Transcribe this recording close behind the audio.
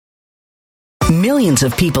Millions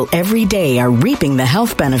of people every day are reaping the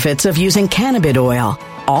health benefits of using cannabis oil,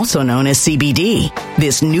 also known as CBD.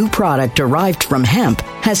 This new product derived from hemp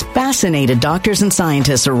has fascinated doctors and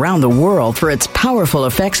scientists around the world for its powerful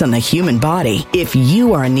effects on the human body. If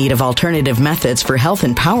you are in need of alternative methods for health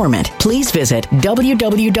empowerment, please visit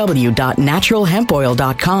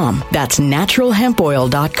www.naturalhempoil.com. That's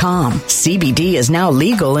naturalhempoil.com. CBD is now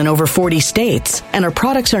legal in over 40 states, and our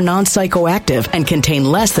products are non-psychoactive and contain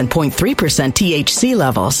less than 0.3% THC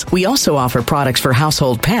levels. We also offer products for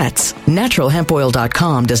household pets.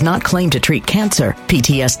 Naturalhempoil.com does not claim to treat cancer,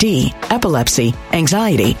 PTSD, epilepsy,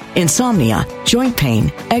 anxiety, insomnia, joint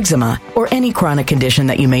pain, eczema, or any chronic condition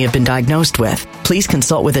that you may have been diagnosed with. Please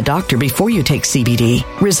consult with a doctor before you take CBD.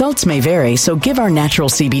 Results may vary, so give our natural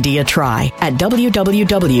CBD a try at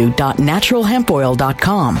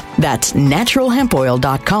www.naturalhempoil.com. That's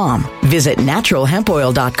naturalhempoil.com. Visit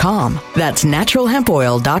naturalhempoil.com. That's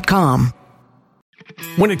naturalhempoil.com.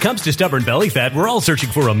 When it comes to stubborn belly fat, we're all searching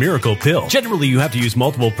for a miracle pill. Generally, you have to use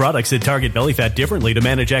multiple products that target belly fat differently to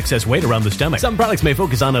manage excess weight around the stomach. Some products may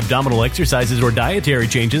focus on abdominal exercises or dietary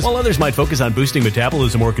changes, while others might focus on boosting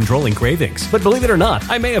metabolism or controlling cravings. But believe it or not,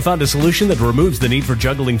 I may have found a solution that removes the need for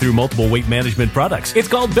juggling through multiple weight management products. It's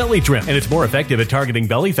called Belly Trim, and it's more effective at targeting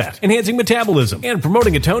belly fat, enhancing metabolism, and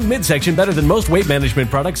promoting a toned midsection better than most weight management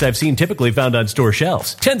products I've seen typically found on store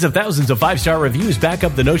shelves. Tens of thousands of 5-star reviews back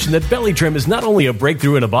up the notion that Belly Trim is not only a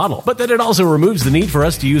breakthrough in a bottle, but that it also removes the need for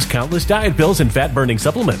us to use countless diet pills and fat-burning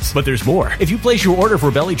supplements. But there's more. If you place your order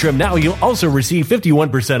for Belly Trim now, you'll also receive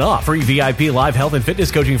 51% off, free VIP live health and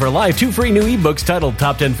fitness coaching for life, 2 free new ebooks titled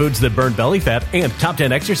Top 10 Foods That Burn Belly Fat and Top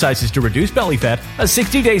 10 Exercises to Reduce Belly Fat, a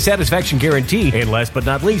 60-day satisfaction guarantee, and last but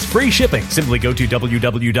not least, free shipping. Simply go to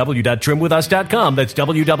www.trimwithus.com. That's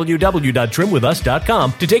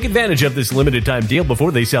www.trimwithus.com to take advantage of this limited time deal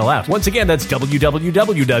before they sell out. Once again, that's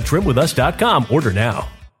www.trimwithus.com. Order now.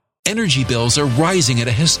 Energy bills are rising at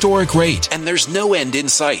a historic rate, and there's no end in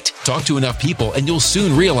sight. Talk to enough people, and you'll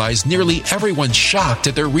soon realize nearly everyone's shocked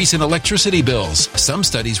at their recent electricity bills. Some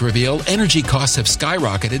studies reveal energy costs have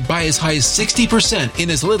skyrocketed by as high as 60%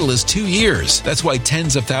 in as little as 2 years. That's why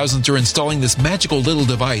tens of thousands are installing this magical little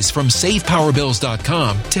device from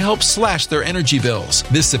SavePowerBills.com to help slash their energy bills.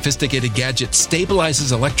 This sophisticated gadget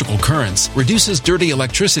stabilizes electrical currents, reduces dirty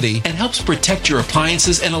electricity, and helps protect your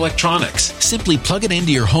appliances and electronics. Simply plug it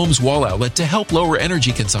into your home's wall outlet to help lower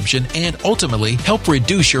energy consumption and ultimately help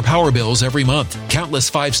reduce your power bills every month.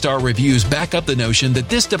 Countless 5-star reviews back up the notion that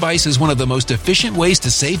this device is one of the most efficient ways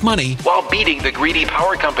to save money while beating the greedy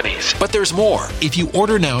power companies. But there's more. If you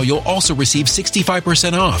order now, you'll also receive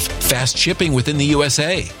 65% off, fast shipping within the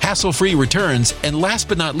USA, hassle-free returns, and last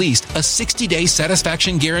but not least, a 60-day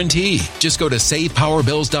satisfaction guarantee. Just go to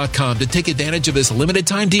SavePowerBills.com to take advantage of this limited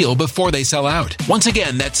time deal before they sell out. Once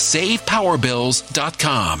again, that's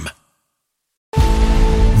SavePowerBills.com.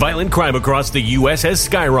 Violent crime across the U.S. has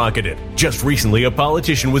skyrocketed. Just recently, a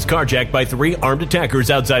politician was carjacked by 3 armed attackers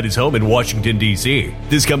outside his home in Washington, D.C.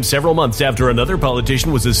 This comes several months after another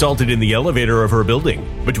politician was assaulted in the elevator of her building.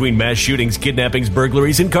 Between mass shootings, kidnappings,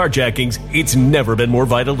 burglaries, and carjackings, it's never been more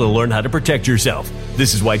vital to learn how to protect yourself.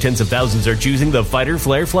 This is why tens of thousands are choosing the Fighter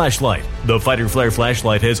Flare flashlight. The Fighter Flare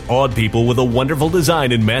flashlight has awed people with a wonderful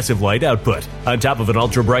design and massive light output. On top of an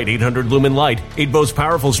ultra-bright 800-lumen light, it boasts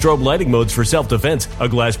powerful strobe lighting modes for self-defense, a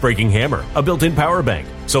glass-breaking hammer, a built-in power bank,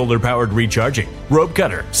 solar-powered recharging, rope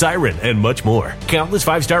cutter, siren, and much more. Countless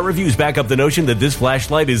 5-star reviews back up the notion that this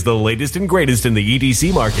flashlight is the latest and greatest in the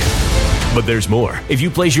EDC market. But there's more. If you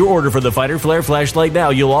place your order for the Fighter Flare flashlight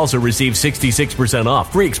now, you'll also receive 66%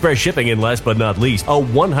 off, free express shipping, and last but not least, a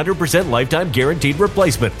 100% lifetime guaranteed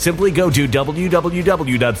replacement. Simply go to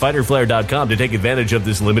www.fighterflare.com to take advantage of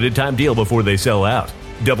this limited time deal before they sell out.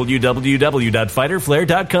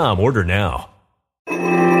 www.fighterflare.com. Order now.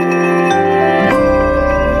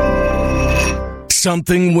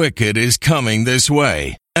 Something wicked is coming this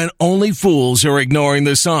way, and only fools are ignoring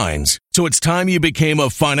the signs. So it's time you became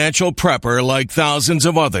a financial prepper like thousands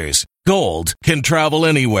of others. Gold can travel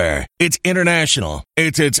anywhere. It's international.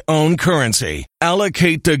 It's its own currency.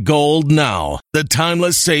 Allocate to gold now, the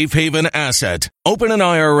timeless safe haven asset. Open an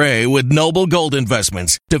IRA with Noble Gold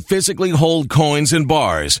Investments to physically hold coins and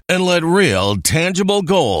bars and let real, tangible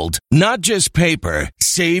gold, not just paper,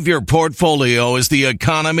 Save your portfolio as the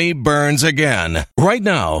economy burns again. Right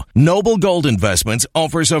now, Noble Gold Investments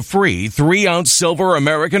offers a free 3-ounce silver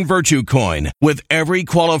American Virtue coin with every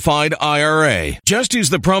qualified IRA. Just use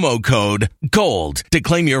the promo code GOLD to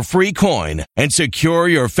claim your free coin and secure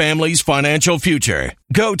your family's financial future.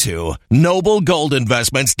 Go to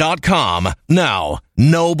noblegoldinvestments.com now.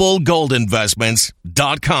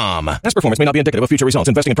 noblegoldinvestments.com. Past performance may not be indicative of future results.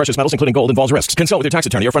 Investing in precious metals, including gold, involves risks. Consult with your tax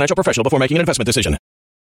attorney or financial professional before making an investment decision.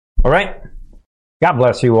 All right. God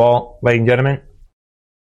bless you all, ladies and gentlemen.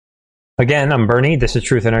 Again, I'm Bernie. This is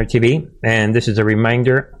Truth and Art TV, and this is a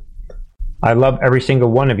reminder. I love every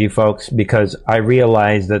single one of you folks because I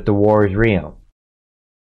realize that the war is real.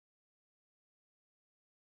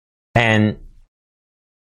 And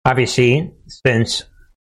obviously, since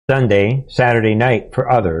Saturday night for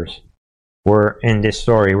others, we're in this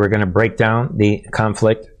story. We're going to break down the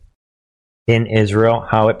conflict in Israel,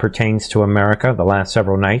 how it pertains to America. The last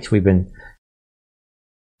several nights, we've been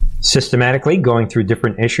systematically going through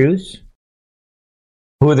different issues.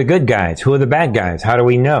 Who are the good guys? Who are the bad guys? How do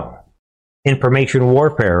we know? Information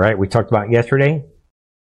warfare, right? We talked about yesterday.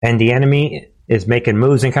 And the enemy is making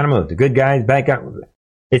moves and kind of moves. The good guys, bad guys.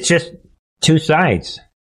 It's just two sides,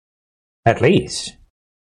 at least.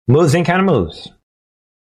 Moves and kind of moves.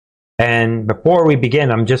 And before we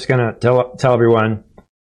begin, I'm just going to tell everyone,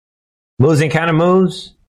 moves and kind of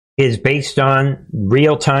moves is based on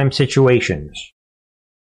real-time situations.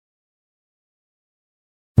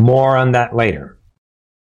 More on that later.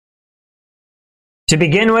 To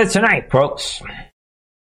begin with tonight, folks,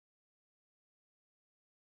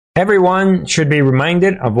 everyone should be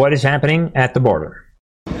reminded of what is happening at the border.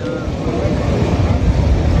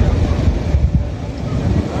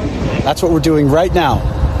 That's what we're doing right now.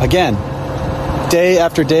 Again, day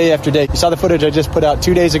after day after day. You saw the footage I just put out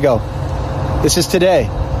 2 days ago. This is today,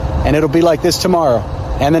 and it'll be like this tomorrow,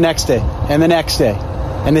 and the next day, and the next day.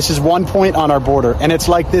 And this is one point on our border, and it's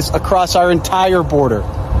like this across our entire border.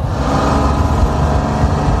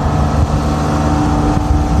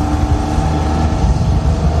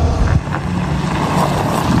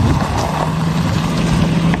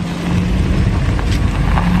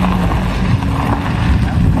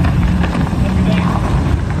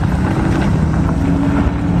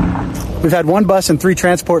 We've had one bus and 3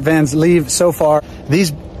 transport vans leave so far.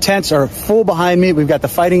 These tents are full behind me. We've got the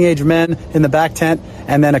fighting age men in the back tent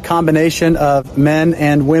and then a combination of men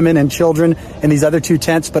and women and children in these other 2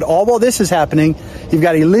 tents. But all while this is happening, you've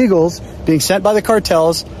got illegals being sent by the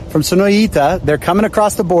cartels from CDATA. They're coming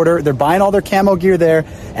across the border. They're buying all their camo gear there,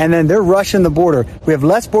 and then they're rushing the border. We have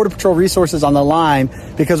less Border Patrol resources on the line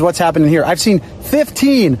because what's happening here. I've seen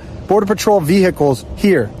 15 Border Patrol vehicles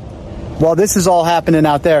here while this is all happening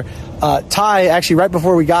out there. Ty, actually, right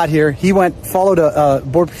before we got here, he followed a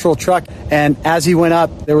Border Patrol truck, and as he went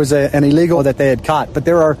up, there was an illegal that they had caught. But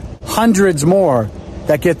there are hundreds more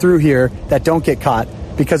that get through here that don't get caught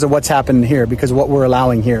because of what's happening here, because of what we're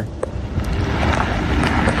allowing here.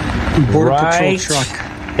 Border right Patrol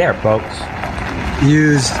truck. There, folks.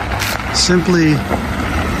 Used simply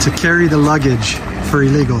to carry the luggage for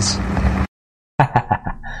illegals.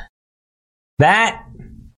 That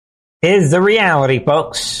is the reality,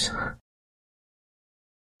 folks.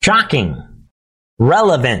 Shocking.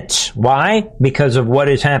 Relevant. Why? Because of what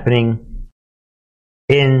is happening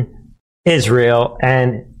in Israel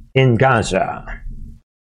and in Gaza.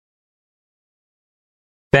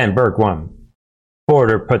 Ben Bergwam.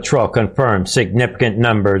 Border Patrol confirms significant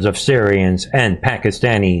numbers of Syrians and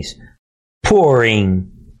Pakistanis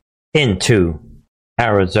pouring into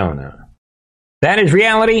Arizona. That is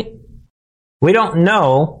reality. We don't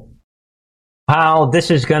know how this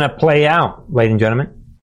is going to play out, ladies and gentlemen.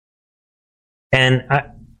 And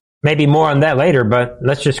maybe more on that later, but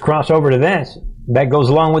let's just cross over to this. That goes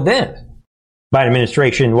along with this. Biden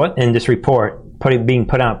administration, what in this report being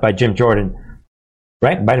put out by Jim Jordan,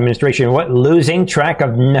 right? Biden administration, what? Losing track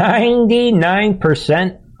of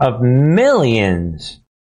 99% of millions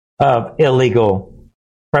of illegal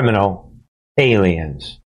criminal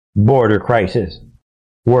aliens. Border crisis.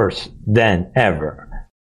 Worse than ever.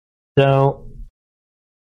 So,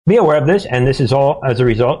 be aware of this, and this is all as a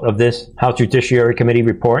result of this House Judiciary Committee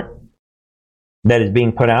report that is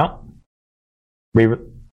being put out. And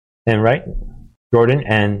right, Jordan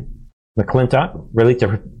and McClintock released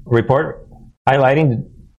a report highlighting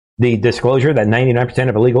the disclosure that 99%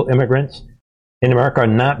 of illegal immigrants in America are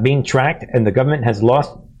not being tracked, and the government has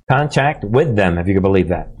lost contact with them, if you can believe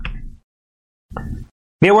that.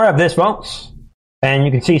 Be aware of this, folks. And you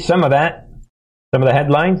can see some of that, some of the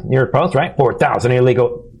headlines, New York Post, right? 4,000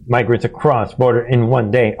 illegal migrants across border in one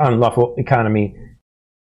day. Unlawful economy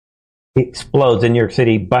explodes in New York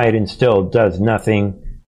City. Biden still does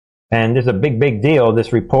nothing. And there's a big, big deal,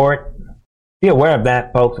 this report. Be aware of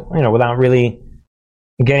that, folks, without really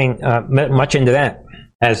getting much into that.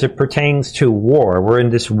 As it pertains to war, we're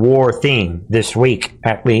in this war theme this week,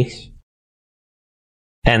 at least.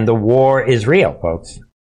 And the war is real, folks.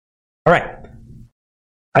 All right.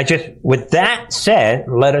 With that said,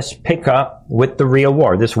 let us pick up with the real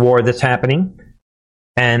war, this war that's happening.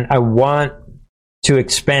 And I want to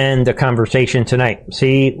expand the conversation tonight.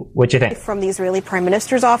 See what you think. From the Israeli Prime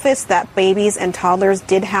Minister's office that babies and toddlers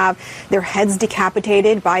did have their heads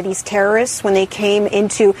decapitated by these terrorists when they came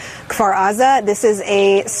into Kfar Aza. This is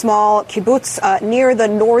a small kibbutz near the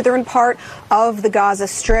northern part of the Gaza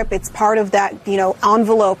Strip. It's part of that,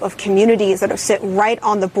 envelope of communities that sit right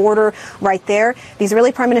on the border right there. The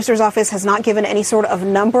Israeli Prime Minister's office has not given any sort of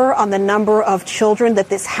number on the number of children that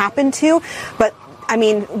this happened to, but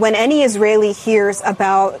when any Israeli hears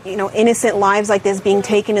about, innocent lives like this being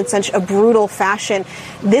taken in such a brutal fashion,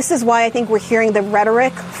 this is why I think we're hearing the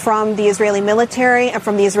rhetoric from the Israeli military and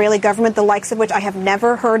from the Israeli government, the likes of which I have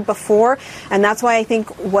never heard before. And that's why I think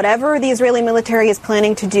whatever the Israeli military is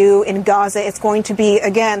planning to do in Gaza, it's going to be,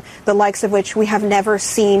 again, the likes of which we have never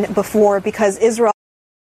seen before, because Israel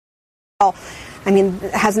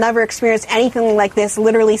has never experienced anything like this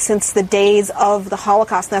literally since the days of the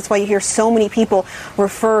Holocaust. And that's why you hear so many people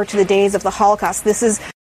refer to the days of the Holocaust. All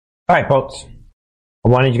right, folks. I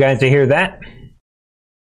wanted you guys to hear that.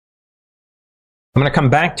 I'm going to come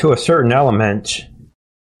back to a certain element.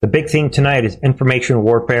 The big thing tonight is information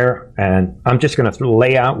warfare, and I'm just going to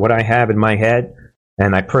lay out what I have in my head,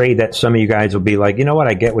 and I pray that some of you guys will be like, you know what,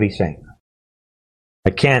 I get what he's saying. I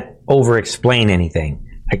can't over-explain anything.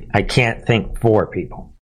 I can't think for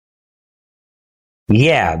people.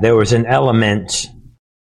 Yeah, there was an element.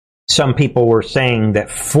 Some people were saying that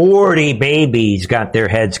 40 babies got their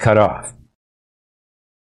heads cut off.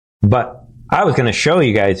 But I was going to show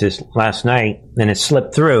you guys this last night, and it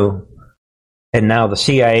slipped through, and now the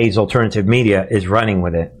CIA's alternative media is running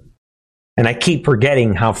with it. And I keep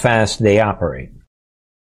forgetting how fast they operate.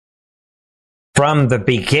 From the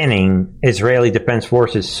beginning, Israeli Defense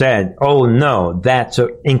Forces said, oh no, that's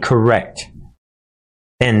incorrect.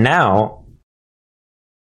 And now,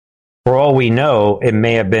 for all we know, it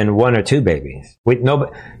may have been 1 or 2 babies.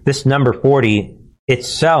 This number 40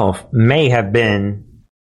 itself may have been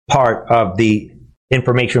part of the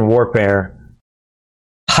information warfare,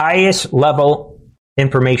 highest level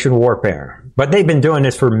information warfare. But they've been doing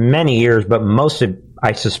this for many years, but most of,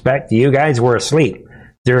 I suspect, you guys were asleep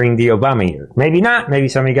during the Obama years. Maybe not. Maybe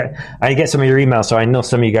some of you guys, I get some of your emails, so I know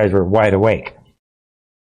some of you guys were wide awake.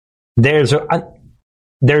 There's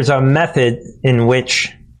a method in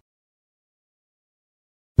which,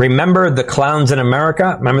 remember the clowns in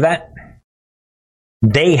America? Remember that?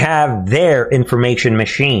 They have their information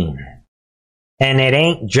machine. And it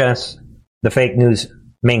ain't just the fake news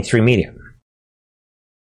mainstream media.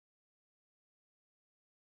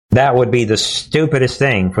 That would be the stupidest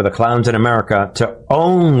thing for the clowns in America to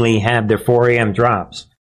only have their 4 a.m. drops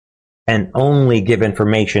and only give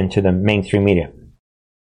information to the mainstream media.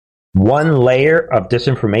 One layer of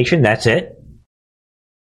disinformation, that's it.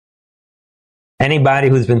 Anybody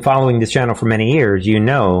who's been following this channel for many years, you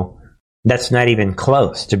know that's not even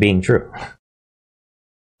close to being true.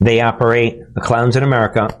 They operate, the clowns in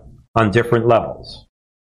America, on different levels.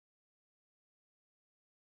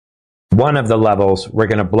 One of the levels we're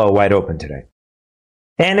going to blow wide open today.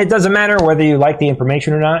 And it doesn't matter whether you like the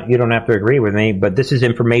information or not. You don't have to agree with me, but this is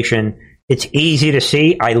information. It's easy to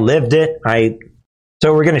see. I lived it.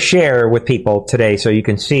 So we're going to share with people today so you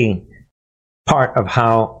can see part of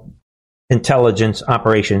how intelligence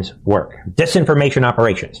operations work. Disinformation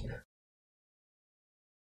operations.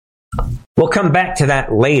 We'll come back to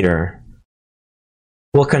that later.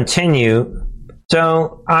 We'll continue.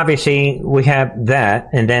 So, obviously, we have that,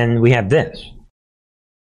 and then we have this.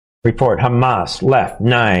 Report, Hamas left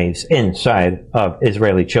knives inside of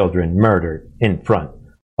Israeli children murdered in front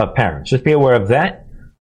of parents. Just be aware of that.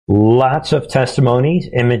 Lots of testimonies,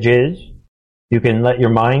 images. You can let your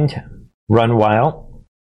mind run wild.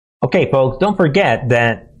 Okay, folks, don't forget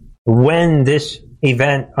that when this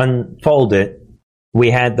event unfolded,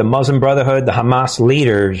 we had the Muslim Brotherhood, the Hamas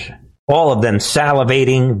leaders, all of them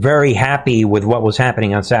salivating, very happy with what was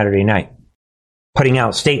happening on Saturday night. Putting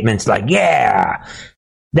out statements like, yeah,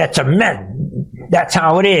 that's a mess. That's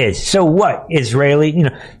how it is. So what, Israeli?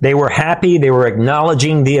 They were happy. They were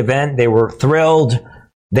acknowledging the event. They were thrilled.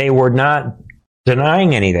 They were not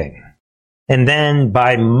denying anything. And then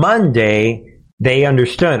by Monday, they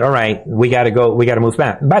understood, all right, we got to go. We got to move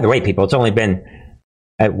back. And by the way, people, it's only been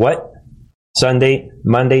at what? Sunday,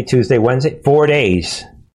 Monday, Tuesday, Wednesday, 4 days.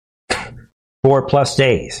 4+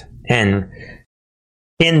 days. And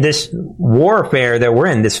in this warfare that we're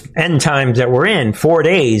in, this end times that we're in, 4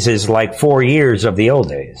 days is like 4 years of the old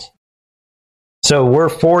days. So we're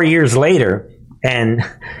 4 years later, and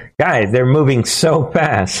guys, they're moving so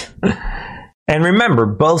fast. And remember,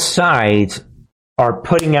 both sides are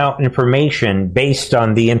putting out information based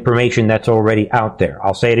on the information that's already out there.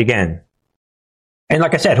 I'll say it again. And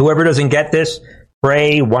like I said, whoever doesn't get this,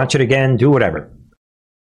 pray, watch it again, do whatever.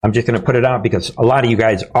 I'm just going to put it out because a lot of you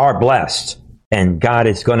guys are blessed. And God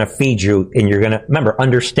is going to feed you, and you're going to, remember,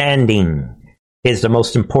 understanding is the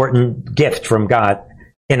most important gift from God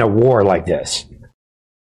in a war like this.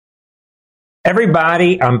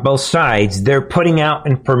 Everybody on both sides, they're putting out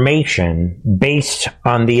information based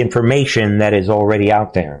on the information that is already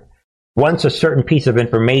out there. Once a certain piece of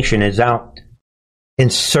information is out,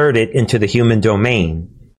 inserted into the human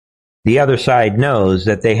domain, the other side knows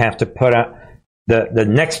that they have to put out, the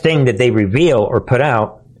next thing that they reveal or put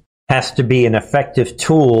out has to be an effective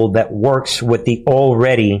tool that works with the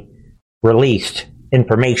already released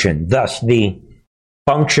information. Thus, the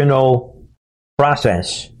functional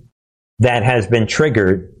process that has been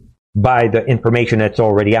triggered by the information that's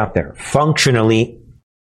already out there. Functionally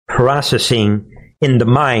processing in the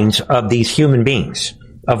minds of these human beings,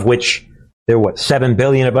 of which there are, 7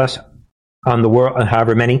 billion of us on the world,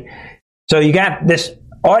 however many. So you got this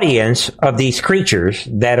audience of these creatures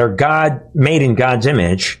that are God, made in God's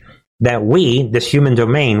image, that we, this human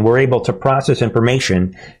domain, were able to process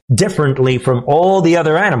information differently from all the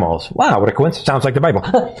other animals. Wow, what a coincidence. Sounds like the Bible.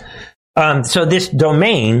 So this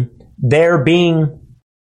domain, they're being,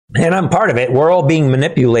 and I'm part of it, we're all being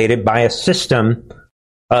manipulated by a system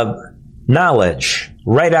of knowledge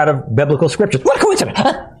right out of biblical scriptures. What a coincidence.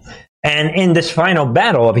 And in this final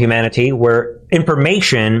battle of humanity, where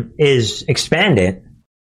information is expanded,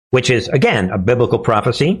 which is, again, a biblical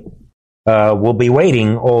prophecy, we'll be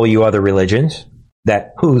waiting, all you other religions,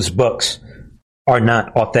 that whose books are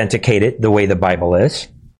not authenticated the way the Bible is.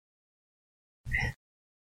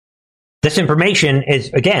 This information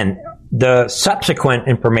is, again, the subsequent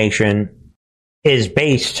information is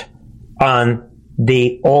based on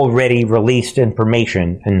the already released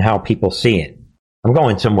information and how people see it. I'm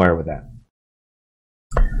going somewhere with that.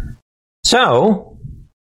 So,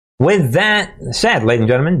 with that said, ladies and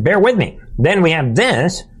gentlemen, bear with me. Then we have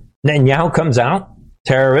this. Netanyahu comes out,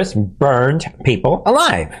 terrorists burned people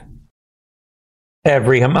alive.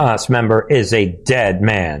 Every Hamas member is a dead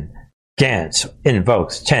man. Gantz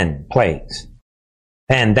invokes 10 plagues.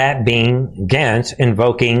 And that being Gantz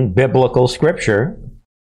invoking biblical scripture.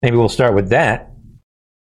 Maybe we'll start with that.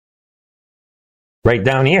 Right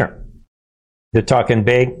down here. They're talking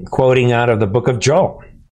big, quoting out of the book of Joel.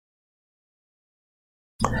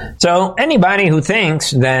 So anybody who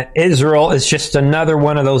thinks that Israel is just another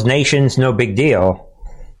one of those nations, no big deal,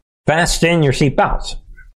 fasten your seatbelts.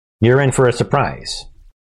 You're in for a surprise.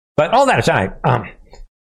 But all that aside,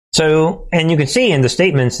 and you can see in the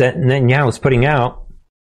statements that Netanyahu is putting out,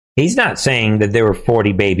 he's not saying that there were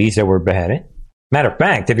 40 babies that were beheaded. Matter of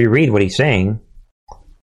fact, if you read what he's saying,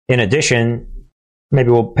 in addition,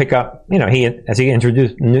 maybe we'll pick up, as he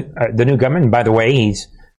introduced the new government, and by the way, he's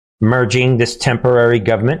merging this temporary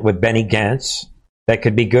government with Benny Gantz. That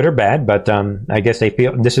could be good or bad, but I guess they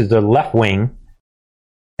feel this is the left wing.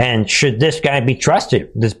 And should this guy be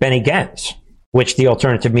trusted, this Benny Gantz, which the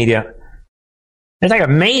alternative media, it's like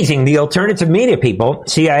amazing, the alternative media people,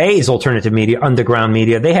 CIA's alternative media, underground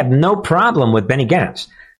media, they have no problem with Benny Gantz.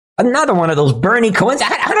 Another one of those Bernie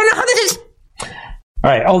coincidences. I don't know how this is.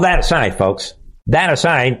 All right, all that aside, folks. That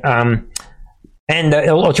aside, and the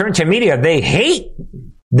alternative media, they hate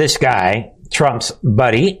this guy, Trump's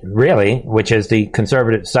buddy, really, which is the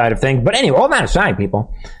conservative side of things. But anyway, all that aside,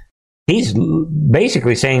 people, he's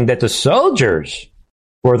basically saying that the soldiers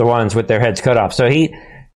were the ones with their heads cut off. So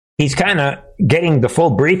he's kind of getting the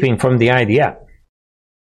full briefing from the IDF.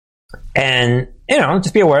 And,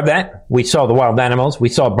 just be aware of that. We saw the wild animals. We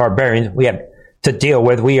saw barbarians we have to deal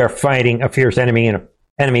with. We are fighting a fierce enemy, and an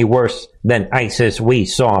enemy worse than ISIS. We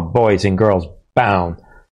saw boys and girls bound,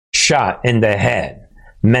 shot in the head.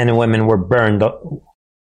 Men and women were burned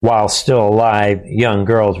while still alive. Young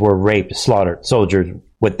girls were raped, slaughtered. Soldiers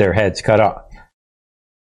with their heads cut off.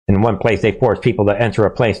 In one place, they forced people to enter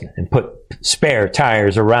a place and put spare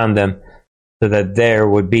tires around them so that there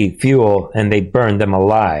would be fuel, and they burned them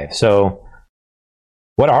alive. So,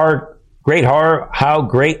 what a great horror, how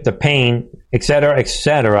great the pain, etc.,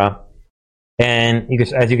 etc. And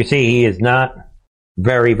as you can see, he is not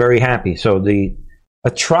very, very happy. So the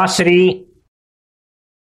atrocity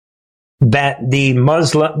that the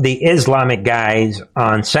Islamic guys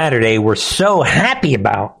on Saturday were so happy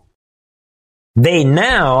about, they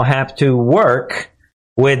now have to work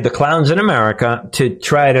with the clowns in America to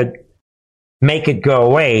try to make it go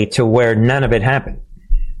away to where none of it happened.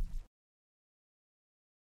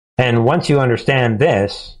 And once you understand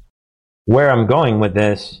this, where I'm going with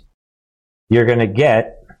this, you're going to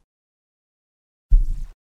get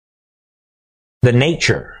the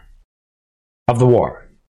nature of the war.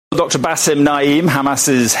 Dr. Bassem Naim,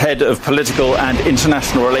 Hamas's head of political and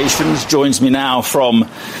international relations, joins me now from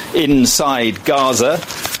inside Gaza.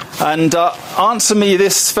 And answer me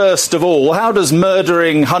this first of all. How does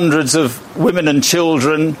murdering hundreds of women and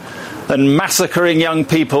children and massacring young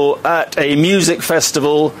people at a music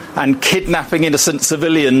festival and kidnapping innocent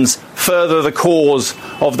civilians further the cause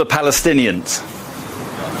of the Palestinians?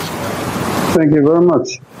 Thank you very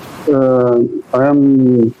much. I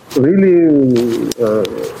am really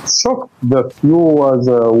shocked that you, as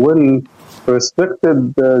a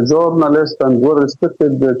well-respected journalist and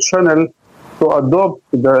well-respected channel, to adopt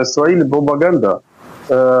the Israeli propaganda.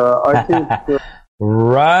 I think...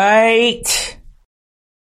 right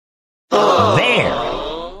there.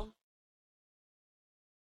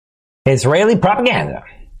 Israeli propaganda.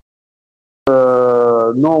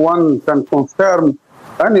 No one can confirm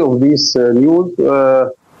any of these news.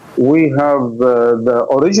 We have the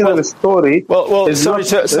original story. Well, sorry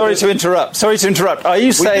to interrupt. Are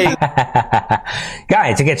you saying...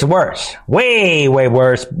 Guys, it gets worse. Way, way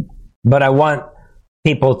worse. But I want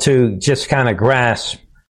people to just kind of grasp.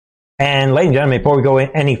 And ladies and gentlemen, before we go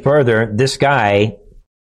any further, this guy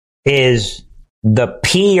is the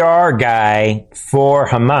PR guy for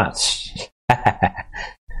Hamas.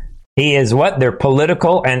 He is what? Their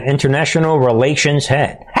political and international relations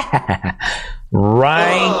head.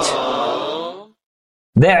 Right.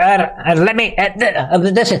 None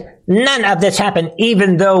of this happened,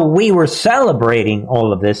 even though we were celebrating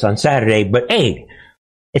all of this on Saturday. But hey,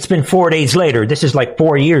 it's been 4 days later. This is like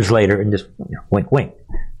 4 years later, and just wink, wink.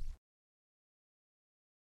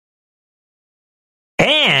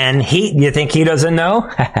 And you think he doesn't know?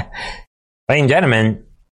 Ladies and gentlemen,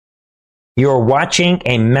 you're watching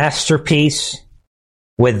a masterpiece.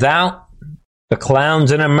 Without the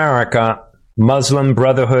clowns in America Muslim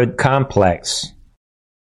Brotherhood complex,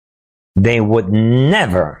 they would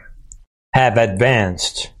never have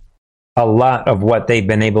advanced a lot of what they've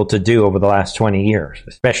been able to do over the last 20 years,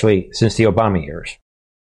 especially since the Obama years.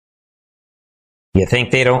 You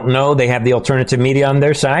think they don't know they have the alternative media on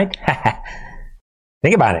their side?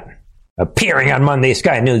 Think about it. Appearing on Monday,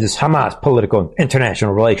 Sky News is Hamas political and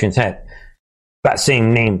international relations head.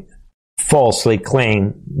 Bassem Naim falsely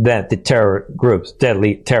claimed that the terror group's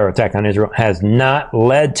deadly terror attack on Israel has not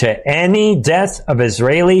led to any deaths of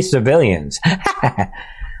Israeli civilians.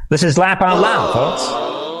 This is laugh out loud, folks.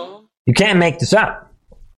 You can't make this up.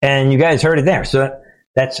 And you guys heard it there. So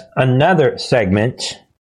that's another segment.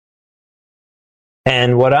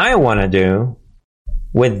 And what I want to do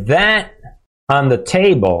with that on the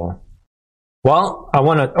table, well, I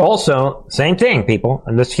want to also, same thing, people,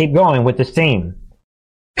 and let's keep going with this theme.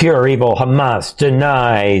 Pure evil Hamas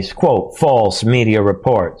denies, quote, false media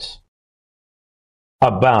reports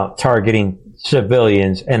about targeting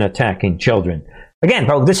civilians and attacking children. Again,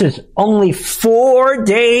 folks, this is only 4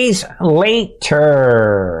 days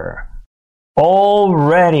later.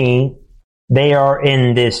 Already, they are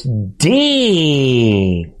in this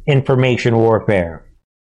information warfare.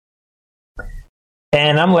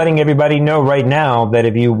 And I'm letting everybody know right now that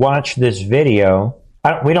if you watch this video,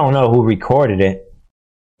 we don't know who recorded it.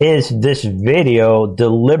 Is this video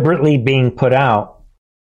deliberately being put out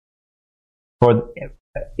for,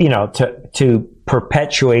 to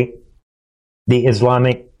perpetuate the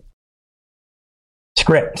Islamic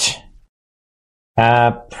script?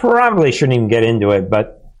 Probably shouldn't even get into it,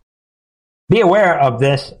 but be aware of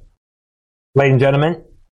this, ladies and gentlemen,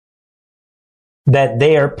 that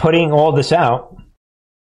they are putting all this out.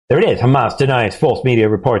 There it is. Hamas denies false media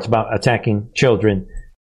reports about attacking children.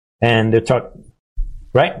 And they're talking,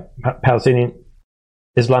 right? Palestinian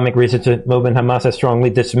Islamic Resistance Movement, Hamas, has strongly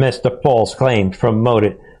dismissed the false claims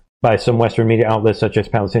promoted by some Western media outlets such as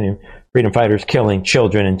Palestinian freedom fighters killing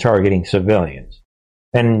children and targeting civilians.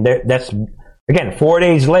 And that's, again, 4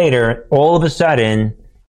 days later, all of a sudden,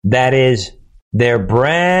 that is their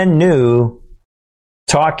brand new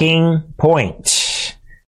talking point.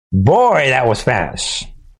 Boy, that was fast.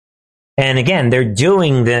 And again, they're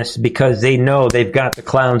doing this because they know they've got the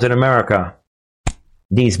clowns in America.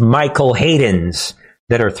 These Michael Haydens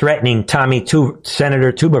that are threatening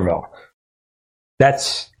Senator Tuberville.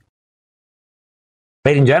 That's,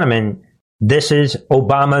 ladies and gentlemen, This is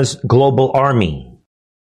Obama's global army.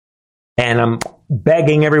 And I'm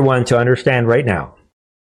begging everyone to understand right now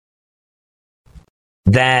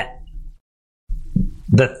that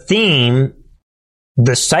the theme,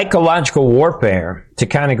 the psychological warfare, to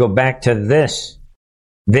kind of go back to this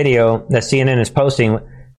video that CNN is posting,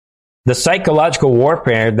 the psychological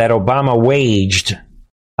warfare that Obama waged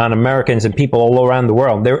on Americans and people all around the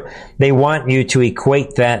world, they want you to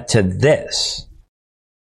equate that to this.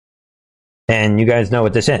 And you guys know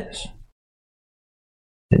what this is.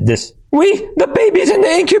 The babies in the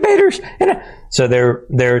incubators. So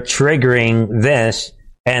they're triggering this,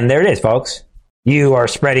 and there it is, folks. You are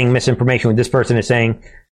spreading misinformation. What this person is saying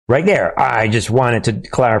right there. I just wanted to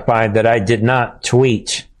clarify that I did not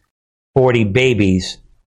tweet 40 babies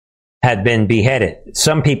had been beheaded.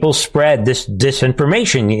 Some people spread this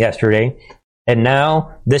disinformation yesterday, and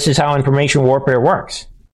now this is how information warfare works.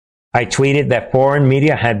 I tweeted that foreign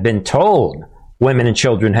media had been told women and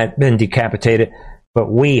children had been decapitated, but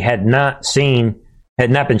we had not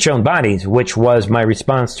been shown bodies, which was my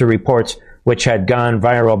response to reports which had gone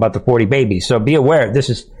viral about the 40 babies. So be aware, this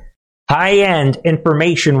is high-end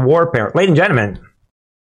information warfare. Ladies and gentlemen,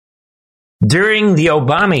 during the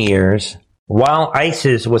Obama years, while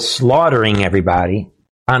ISIS was slaughtering everybody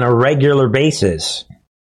on a regular basis,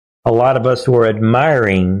 a lot of us were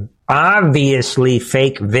admiring obviously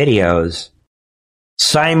fake videos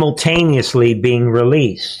simultaneously being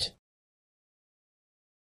released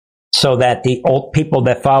so that the old people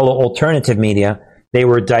that follow alternative media, they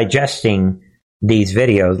were digesting these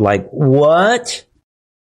videos like, what?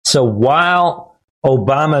 So while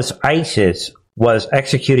Obama's ISIS was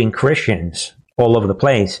executing Christians all over the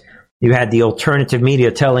place, you had the alternative media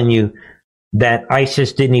telling you that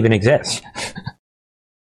ISIS didn't even exist.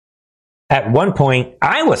 At one point,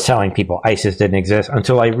 I was telling people ISIS didn't exist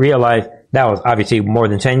until I realized that was obviously more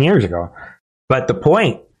than 10 years ago. But the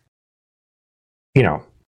point,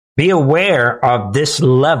 be aware of this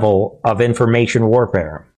level of information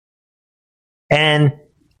warfare. And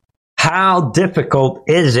how difficult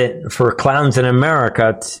is it for clowns in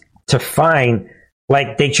America to find,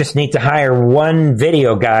 like, they just need to hire one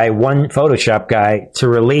video guy, one Photoshop guy to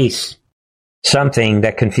release something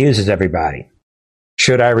that confuses everybody.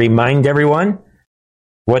 Should I remind everyone?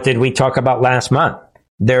 What did we talk about last month?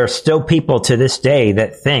 There are still people to this day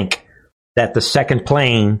that think that the second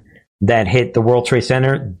plane that hit the World Trade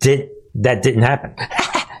Center didn't happen.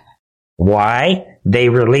 Why? They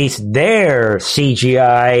released their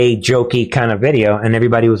CGI jokey kind of video, and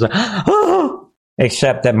everybody was like, oh,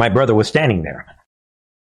 except that my brother was standing there.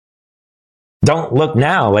 Don't look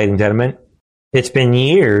now, ladies and gentlemen. It's been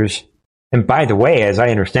years. And by the way, as I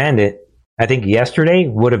understand it, I think yesterday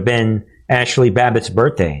would have been Ashley Babbitt's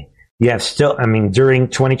birthday. You have during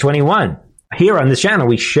 2021, here on this channel,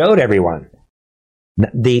 we showed everyone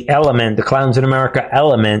the element, the Clowns in America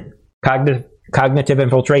element, cognitive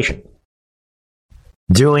infiltration,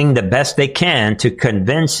 doing the best they can to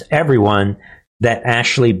convince everyone that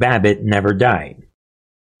Ashley Babbitt never died.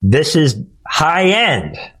 This is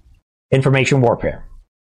high-end information warfare.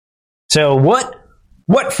 So what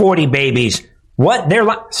 40 babies? What they're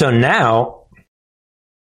like? So now,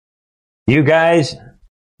 you guys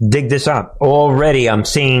dig this up. Already I'm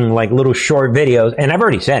seeing like little short videos, and I've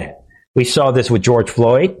already said it. We saw this with George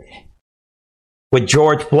Floyd. With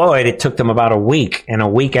George Floyd, it took them about a week, and a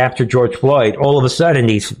week after George Floyd, all of a sudden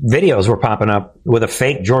these videos were popping up with a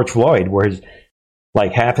fake George Floyd, where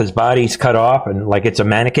half his body's cut off, and like it's a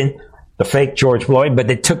mannequin, the fake George Floyd. But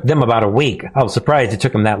it took them about a week. I was surprised it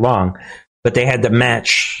took them that long, but they had to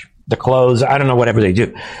match the clothes. I don't know, whatever they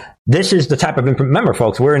do. This is the type of remember,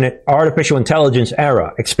 folks, we're in an artificial intelligence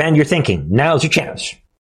era. Expand your thinking. Now's your chance.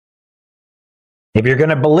 If you're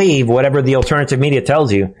going to believe whatever the alternative media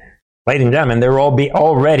tells you, ladies and gentlemen, there will be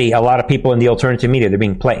already a lot of people in the alternative media. They're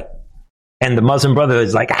being played. And the Muslim Brotherhood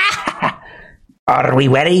is like, are we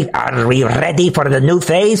ready? Are we ready for the new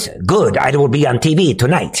phase? Good. I will be on TV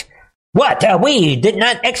tonight. What? We did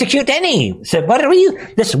not execute any. So what are you?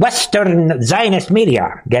 This Western Zionist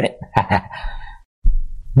media. Get it?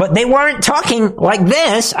 But they weren't talking like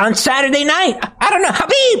this on Saturday night. I don't know.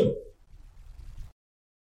 Habib!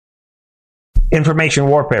 Information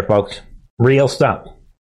warfare, folks. Real stuff.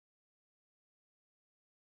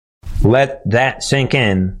 Let that sink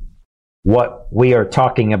in, what we are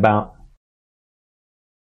talking about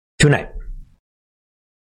tonight.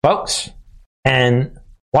 Folks, and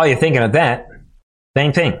while you're thinking of that,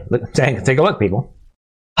 same thing. Take a look, people.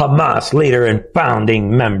 Hamas leader and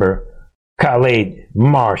founding member Khalid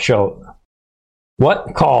Marshall,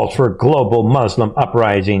 what calls for global Muslim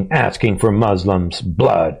uprising, asking for Muslims'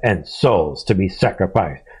 blood and souls to be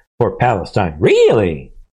sacrificed for Palestine.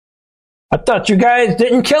 Really? I thought you guys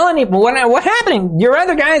didn't kill anyone. What happened? Your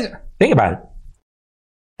other guys? Think about it.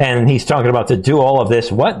 And he's talking about to do all of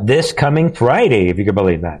this, this coming Friday, if you can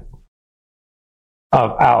believe that,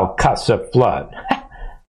 of Al-Aqsa flood.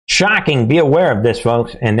 Shocking. Be aware of this,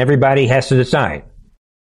 folks, and everybody has to decide.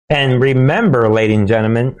 And remember, ladies and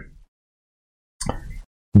gentlemen,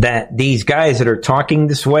 that these guys that are talking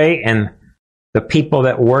this way and the people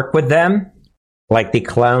that work with them, like the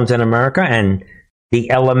clowns in America and the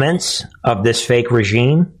elements of this fake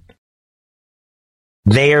regime,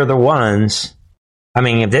 they are the ones. I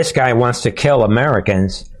mean, if this guy wants to kill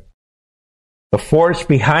Americans, the force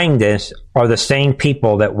behind this are the same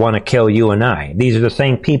people that want to kill you and I. These are the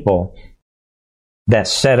same people that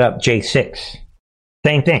set up J6.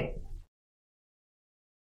 Same thing.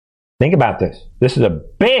 Think about this. This is a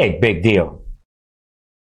big, big deal.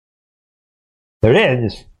 There it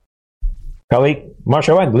is. Khalid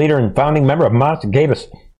Mashawan, leader and founding member of Hamas, gave a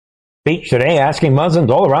speech today asking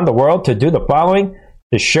Muslims all around the world to do the following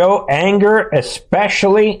to show anger,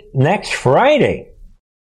 especially next Friday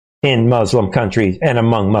in Muslim countries and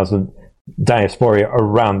among Muslim diaspora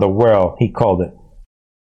around the world. He called it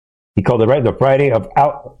right, the Friday of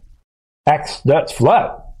Al-Aqsa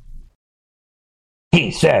flood.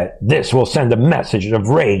 He said this will send a message of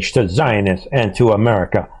rage to Zionists and to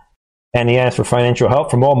America. And he asked for financial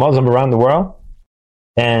help from all Muslims around the world.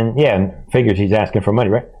 And figures he's asking for money,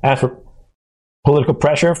 right? Asked for political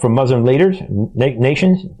pressure from Muslim leaders,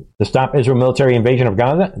 nations, to stop Israel's military invasion of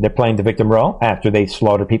Gaza. They're playing the victim role after they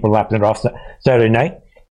slaughtered people, lapping it off Saturday night.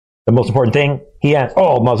 The most important thing, he asked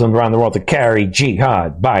all Muslims around the world to carry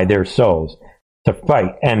jihad by their souls, to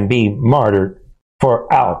fight and be martyred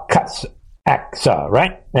for Al-Aqsa,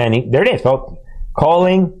 right? And there it is, folks.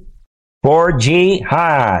 Calling for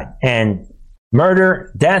jihad and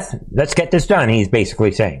murder, death. Let's get this done, he's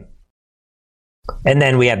basically saying. And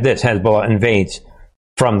then we have this. Hezbollah invades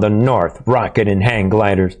from the north. Rocket and hang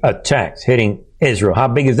gliders attacks hitting Israel. How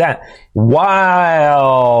big is that?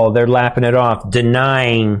 While they're laughing it off,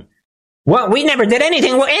 denying, well, we never did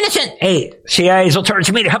anything. We're innocent. Hey, CIA's will turn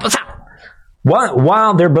to me to help us out.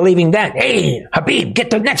 While they're believing that, hey, Habib,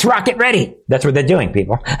 get the next rocket ready. That's what they're doing,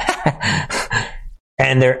 people.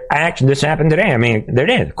 And this happened today. I mean, there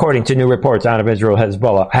it is. According to new reports out of Israel,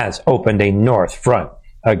 Hezbollah has opened a north front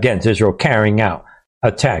against Israel, carrying out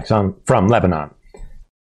attacks from Lebanon.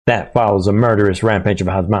 That follows a murderous rampage of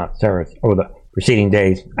Hamas terrorists over the preceding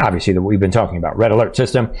days. Obviously, that we've been talking about. Red Alert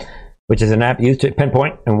System, which is an app used to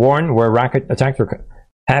pinpoint and warn where rocket attacks are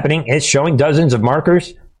happening, is showing dozens of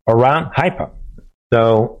markers around Haifa.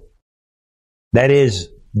 So that is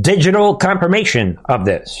digital confirmation of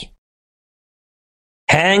this.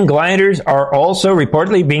 Hang gliders are also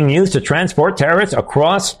reportedly being used to transport terrorists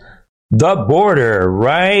across the border,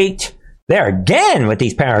 right there again with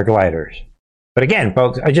these paragliders. But again,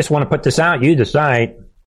 folks, I just want to put this out. You decide. It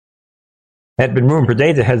had been rumored for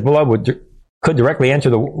days that Hezbollah could directly enter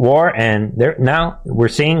the war, and now we're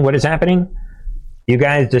seeing what is happening. You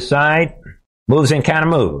guys decide. Moves and counter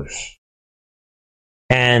moves.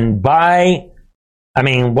 And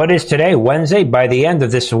what is today? Wednesday? By the end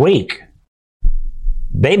of this week,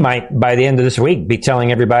 they might, by the end of this week, be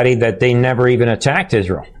telling everybody that they never even attacked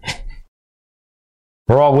Israel.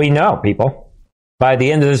 For all we know, people. By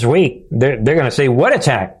the end of this week, they're going to say, what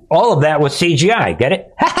attack? All of that was CGI. Get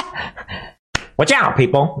it? Watch out,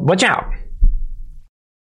 people. Watch out.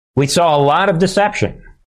 We saw a lot of deception.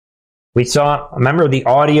 Remember the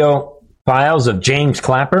audio files of James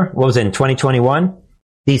Clapper? What was it, in 2021?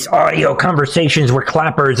 These audio conversations where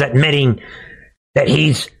Clapper's admitting that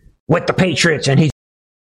he's with the Patriots and he's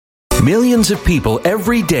Millions of people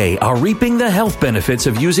every day are reaping the health benefits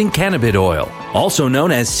of using cannabis oil, also known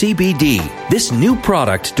as CBD. This new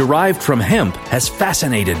product derived from hemp has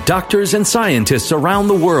fascinated doctors and scientists around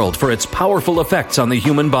the world for its powerful effects on the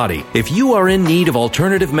human body. If you are in need of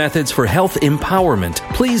alternative methods for health empowerment,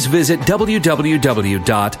 please visit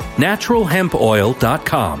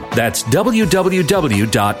www.naturalhempoil.com. That's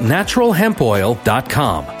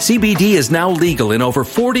www.naturalhempoil.com. CBD is now legal in over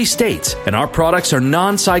 40 states, and our products are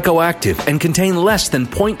non-psychoactive and contain less than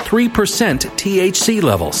 0.3% THC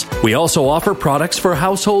levels. We also offer products for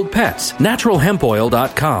household pets.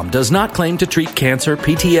 NaturalHempOil.com does not claim to treat cancer,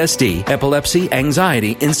 PTSD, epilepsy,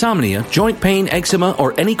 anxiety, insomnia, joint pain, eczema,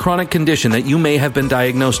 or any chronic condition that you may have been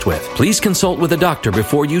diagnosed with. Please consult with a doctor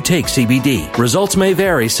before you take CBD. Results may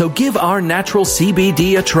vary, so give our natural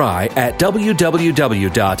CBD a try at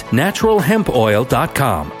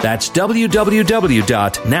www.naturalhempoil.com. That's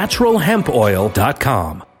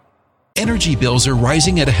www.naturalhempoil.com. Energy bills are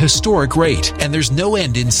rising at a historic rate, and there's no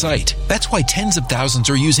end in sight. That's why tens of thousands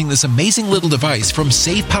are using this amazing little device from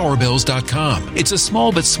SavePowerBills.com. It's a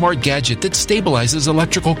small but smart gadget that stabilizes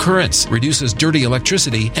electrical currents, reduces dirty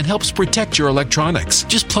electricity, and helps protect your electronics.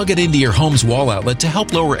 Just plug it into your home's wall outlet to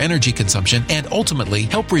help lower energy consumption and ultimately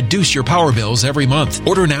help reduce your power bills every month.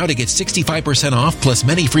 Order now to get 65% off plus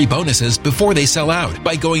many free bonuses before they sell out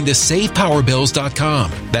by going to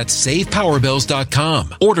SavePowerBills.com. That's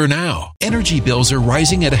SavePowerBills.com. Order now. Energy bills are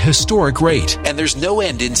rising at a historic rate, and there's no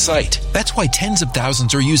end in sight. That's why tens of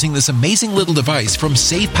thousands are using this amazing little device from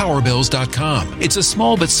SavePowerBills.com. It's a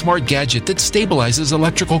small but smart gadget that stabilizes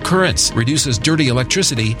electrical currents, reduces dirty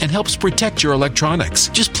electricity, and helps protect your electronics.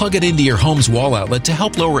 Just plug it into your home's wall outlet to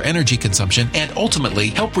help lower energy consumption and ultimately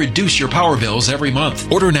help reduce your power bills every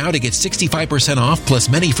month. Order now to get 65% off plus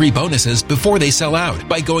many free bonuses before they sell out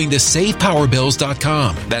by going to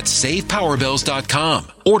SavePowerBills.com. That's SavePowerBills.com.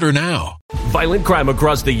 Order now. Violent crime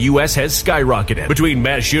across the U.S. has skyrocketed. Between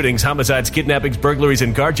mass shootings, homicides, kidnappings, burglaries,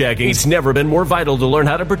 and carjackings, it's never been more vital to learn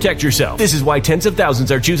how to protect yourself. This is why tens of thousands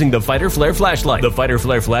are choosing the Fighter Flare flashlight. The Fighter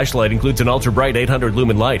Flare flashlight includes an ultra-bright 800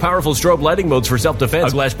 lumen light, powerful strobe lighting modes for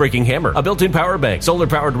self-defense, a glass-breaking hammer, a built-in power bank,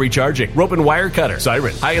 solar-powered recharging, rope and wire cutter,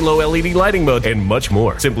 siren, high and low LED lighting mode, and much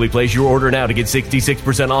more. Simply place your order now to get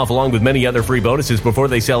 66% off along with many other free bonuses before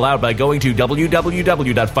they sell out by going to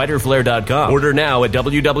www.fighterflare.com. Order now at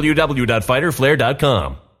www.fighterflare.com.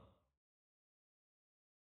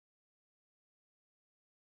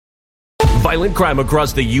 Violent crime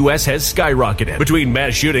across the U.S. has skyrocketed. Between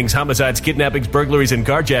mass shootings, homicides, kidnappings, burglaries, and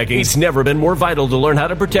carjackings, it's never been more vital to learn how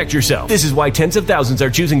to protect yourself. This is why tens of thousands are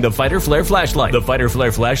choosing the Fighter Flare flashlight. The Fighter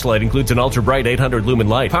Flare flashlight includes an ultra-bright 800 lumen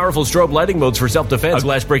light, powerful strobe lighting modes for self-defense, a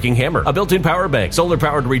glass-breaking hammer, a built-in power bank,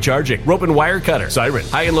 solar-powered recharging, rope and wire cutter, siren,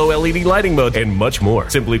 high and low LED lighting mode, and much more.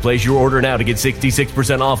 Simply place your order now to get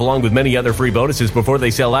 66% off along with many other free bonuses before they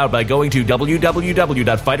sell out by going to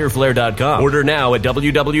www.fighterflare.com. Order now at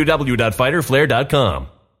www.fighterflare.com.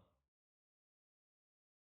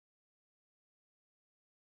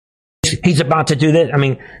 He's about to do this. I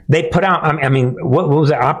mean, they put out, I mean, what was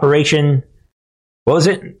it? Operation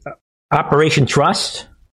Trust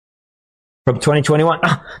from 2021?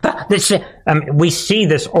 We see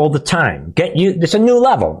this all the time. It's a new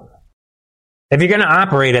level. If you're going to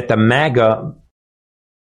operate at the MAGA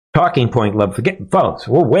talking point level, folks,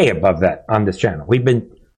 we're way above that on this channel. We've been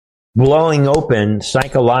blowing open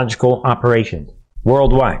psychological operations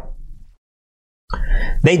worldwide.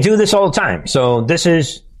 They do this all the time. So this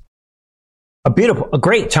is a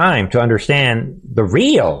great time to understand the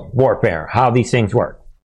real warfare, how these things work.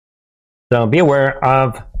 So be aware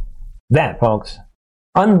of that, folks.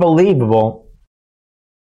 Unbelievable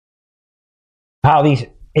how these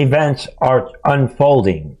events are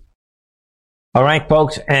unfolding. All right,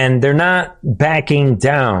 folks, and they're not backing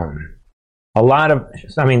down.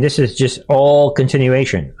 This is just all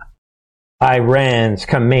continuation. Iran's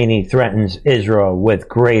Khamenei threatens Israel with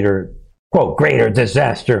greater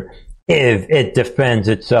disaster if it defends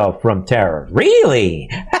itself from terror. Really?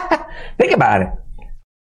 Think about it.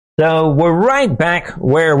 So we're right back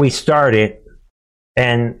where we started,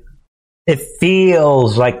 and it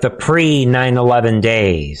feels like the pre-9/11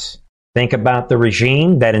 days. Think about the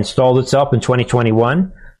regime that installed itself in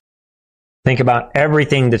 2021. Think about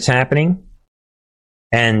everything that's happening.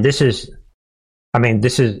 And it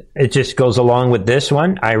just goes along with this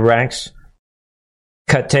one. Iraq's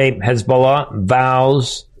Kataib Hezbollah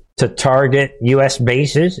vows to target U.S.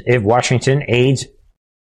 bases if Washington aids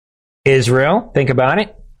Israel. Think about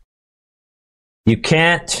it.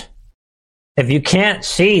 If you can't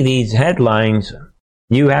see these headlines,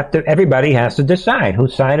 everybody has to decide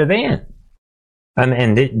whose side are they in.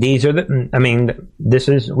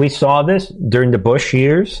 We saw this during the Bush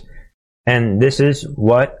years. And this is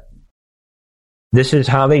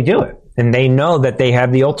how they do it. And they know that they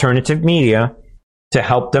have the alternative media to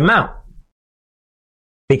help them out.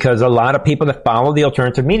 Because a lot of people that follow the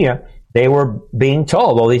alternative media, they were being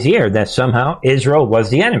told all these years that somehow Israel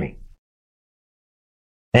was the enemy.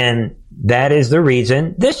 And that is the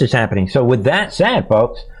reason this is happening. So with that said,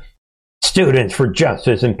 folks, Students for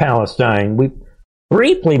Justice in Palestine. We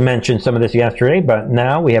briefly mentioned some of this yesterday, but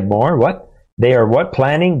now we have more. They are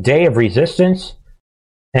planning day of resistance.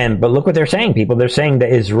 But look what they're saying, people. They're saying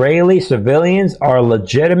the Israeli civilians are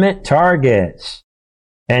legitimate targets.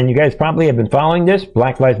 And you guys probably have been following this.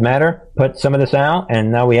 Black Lives Matter put some of this out,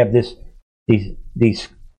 and now we have these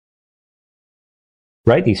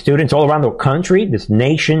students all around the country, this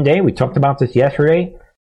Nation Day. We talked about this yesterday.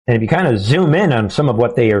 And if you kind of zoom in on some of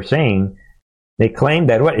what they are saying, They claim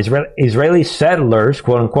that Israeli settlers,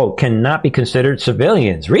 quote unquote, cannot be considered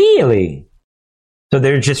civilians. Really? So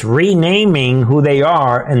they're just renaming who they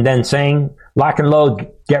are and then saying, lock and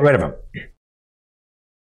load, get rid of them.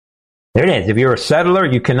 There it is. If you're a settler,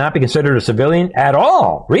 you cannot be considered a civilian at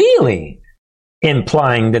all. Really?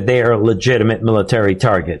 Implying that they are legitimate military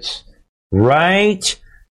targets. Right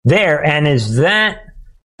there. And is that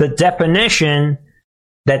the definition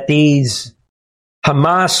that these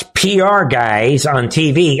Hamas PR guys on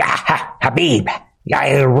TV, Habib,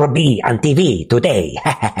 I will be on TV today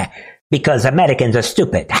because Americans are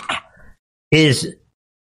stupid. Is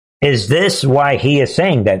this why he is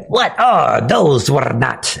saying that? What? Oh, those were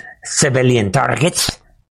not civilian targets.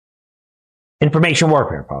 Information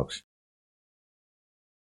warfare, folks.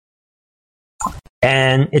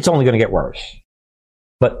 And it's only going to get worse.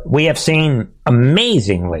 But we have seen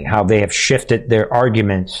amazingly how they have shifted their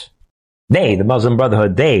arguments. They, the Muslim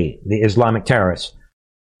Brotherhood, they, the Islamic terrorists,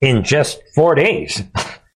 in just 4 days.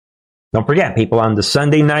 Don't forget, people, on the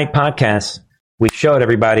Sunday night podcast, we showed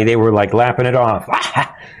everybody, they were like laughing it off.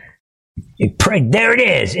 There it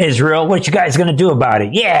is, Israel. What you guys going to do about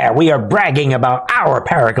it? Yeah, we are bragging about our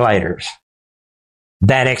paragliders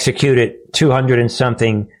that executed 200 and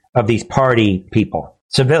something of these party people,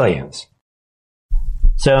 civilians.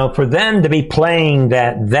 So for them to be playing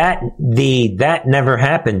that never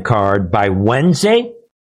happened card by Wednesday,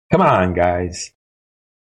 come on, guys.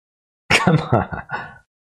 Come on.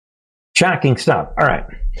 Shocking stuff. All right.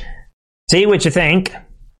 See what you think.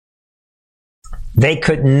 They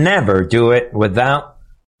could never do it without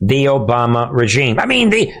the Obama regime. I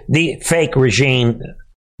mean, the fake regime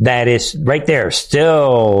that is right there,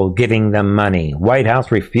 still giving them money. White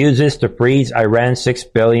House refuses to freeze Iran's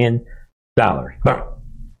 $6 billion. Boom.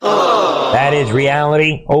 That is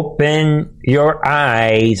reality. Open your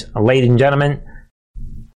eyes, ladies and gentlemen.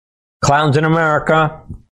 Clowns in America,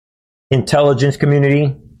 intelligence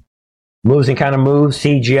community, moves and kind of moves,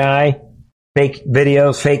 CGI, fake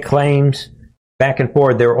videos, fake claims, back and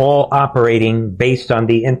forth. They're all operating based on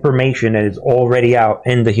the information that is already out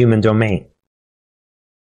in the human domain.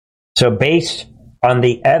 So based on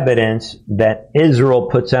the evidence that Israel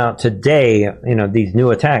puts out today, these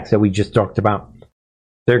new attacks that we just talked about,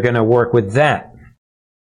 they're going to work with that.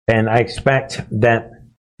 And I expect that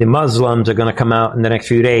the Muslims are going to come out in the next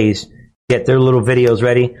few days, get their little videos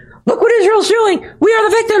ready. Look what Israel's doing. We are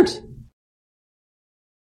the victims.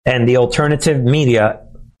 And the alternative media,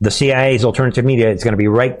 the CIA's alternative media, is going to be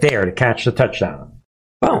right there to catch the touchdown.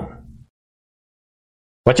 Boom.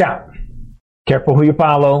 Watch out. Careful who you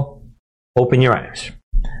follow. Open your eyes.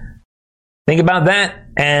 Think about that.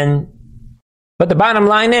 But the bottom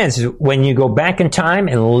line is, when you go back in time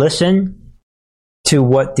and listen to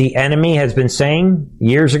what the enemy has been saying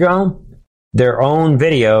years ago, their own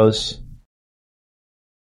videos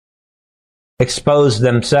expose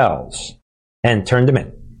themselves and turn them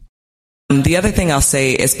in. The other thing I'll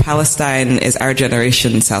say is Palestine is our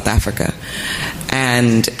generation South Africa.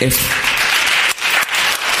 And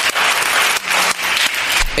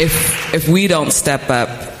if we don't step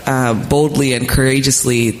up boldly and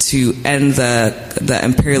courageously to end the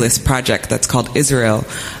imperialist project that's called Israel,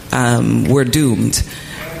 we're doomed.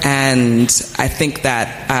 And I think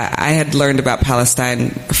that I had learned about Palestine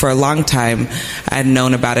for a long time. I had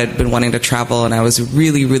known about it, been wanting to travel, and I was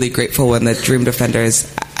really, really grateful when the Dream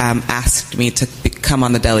Defenders asked me to come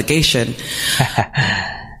on the delegation.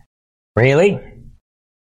 Really?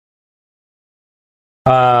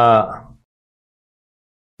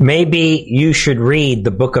 Maybe you should read the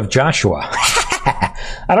book of Joshua. I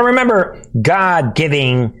don't remember God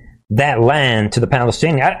giving that land to the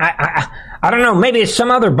Palestinians. I don't know. Maybe it's some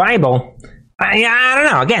other Bible. I don't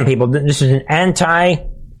know. Again, people, this is an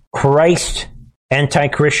anti-Christ,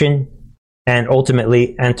 anti-Christian, and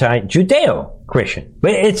ultimately anti-Judeo-Christian.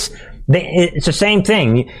 But it's the same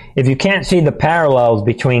thing. If you can't see the parallels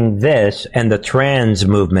between this and the trans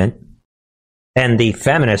movement, and the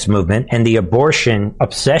feminist movement, and the abortion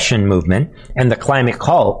obsession movement, and the climate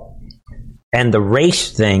cult, and the race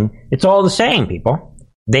thing, it's all the same, people.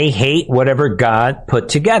 They hate whatever God put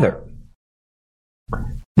together.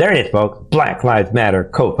 There it is, folks. Black Lives Matter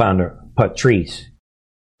co-founder Patrice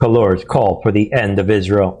Cullors called for the end of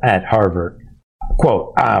Israel at Harvard.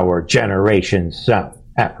 Quote, our generation South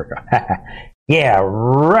Africa. Yeah,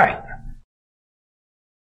 right.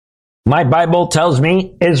 My Bible tells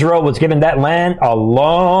me Israel was given that land a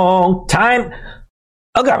long time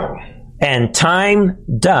ago. And time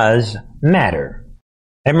does matter.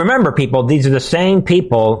 And remember, people, these are the same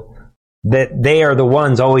people that they are the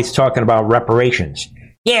ones always talking about reparations.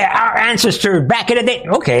 Yeah, our ancestors back in the day.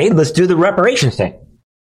 Okay, let's do the reparations thing.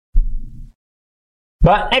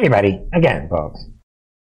 But everybody, again, folks,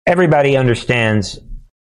 everybody understands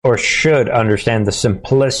or should understand the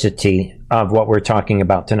simplicity of what we're talking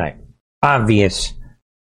about tonight. Obvious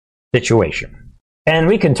situation. And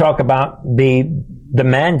we can talk about the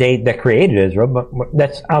mandate that created Israel, but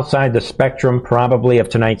that's outside the spectrum probably of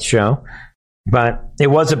tonight's show. But it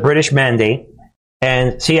was a British mandate,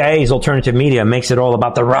 and CIA's alternative media makes it all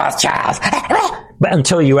about the Rothschilds. But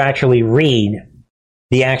until you actually read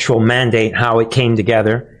the actual mandate, how it came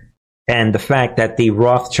together, and the fact that the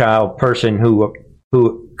Rothschild person who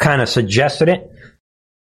kind of suggested it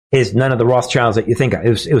is none of the Rothschilds that you think of.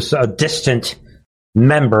 It was a distant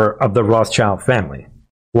member of the Rothschild family.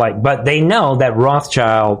 But they know that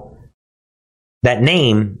Rothschild, that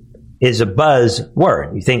name, is a buzz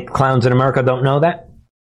word. You think clowns in America don't know that?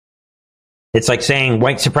 It's like saying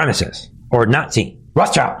white supremacist or Nazi.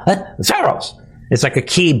 Rothschild, Soros. It's like a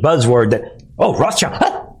key buzzword that, oh,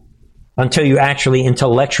 Rothschild, until you actually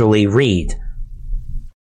intellectually read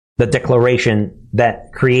the declaration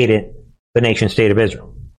that created the nation state of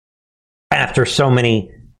Israel. After so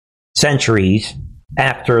many centuries,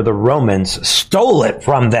 after the Romans stole it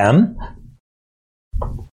from them.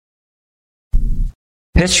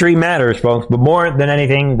 History matters, folks, but more than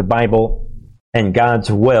anything, the Bible and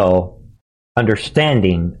God's will,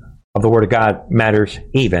 understanding of the Word of God matters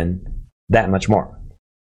even that much more.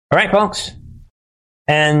 All right, folks.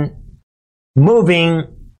 And moving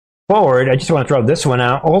forward, I just want to throw this one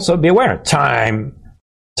out. Also, be aware, Time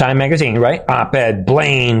magazine, right? Op-ed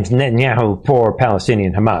blames Netanyahu for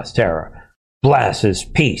Palestinian Hamas terror. Blesses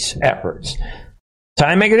peace efforts.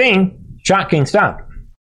 Time magazine, shocking stuff.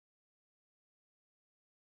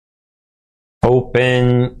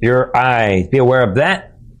 Open your eyes. Be aware of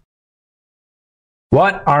that.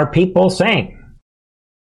 What are people saying?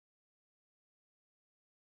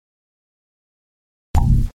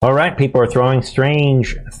 All right, people are throwing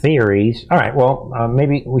strange theories. All right, well,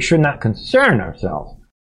 maybe we should not concern ourselves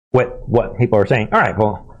with what people are saying. All right,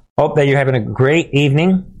 well, hope that you're having a great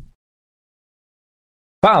evening.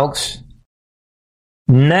 Folks,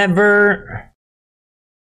 never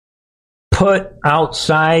put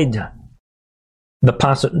outside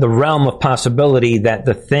the realm of possibility that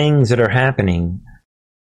the things that are happening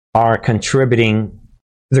are contributing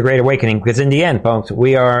to the Great Awakening, because in the end, folks,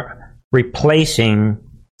 we are replacing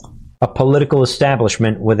a political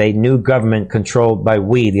establishment with a new government controlled by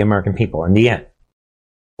we, the American people, in the end.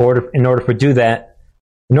 In order to do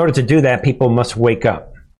that, people must wake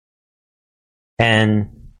up. And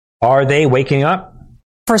are they waking up?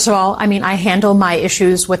 First of all, I handle my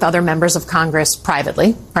issues with other members of Congress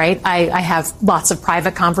privately, right? I have lots of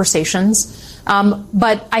private conversations.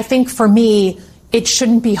 But I think for me, it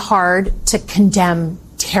shouldn't be hard to condemn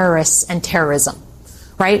terrorists and terrorism,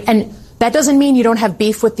 right? And that doesn't mean you don't have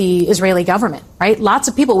beef with the Israeli government, right? Lots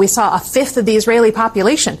of people, we saw a fifth of the Israeli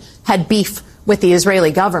population had beef with the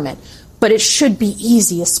Israeli government. But it should be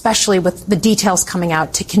easy, especially with the details coming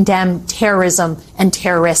out, to condemn terrorism and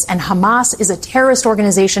terrorists. And Hamas is a terrorist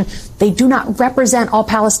organization. They do not represent all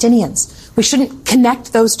Palestinians. We shouldn't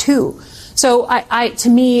connect those two. So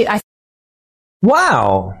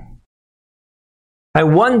Wow. I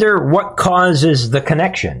wonder what causes the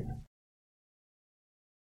connection.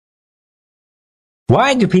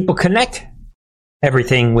 Why do people connect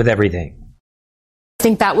everything with everything? I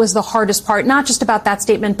think that was the hardest part, not just about that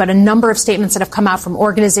statement, but a number of statements that have come out from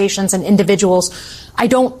organizations and individuals. I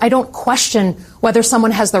don't question whether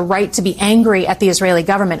someone has the right to be angry at the Israeli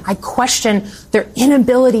government. I question their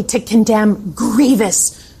inability to condemn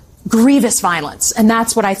grievous violence. And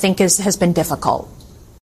that's what I think has been difficult.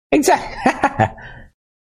 Exactly.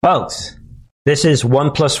 Folks, this is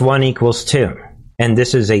 1 + 1 = 2. And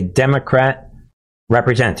this is a Democrat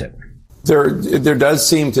representative. There does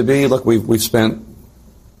seem to be, look, we've spent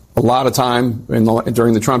a lot of time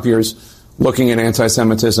during the Trump years looking at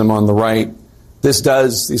anti-Semitism on the right. These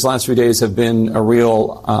last few days have been a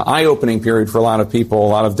real eye-opening period for a lot of people, a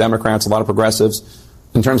lot of Democrats, a lot of progressives,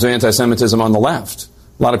 in terms of anti-Semitism on the left.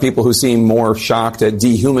 A lot of people who seem more shocked at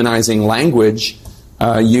dehumanizing language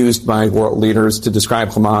used by world leaders to describe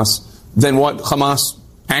Hamas than what Hamas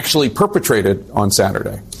actually perpetrated on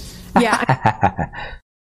Saturday. Yeah.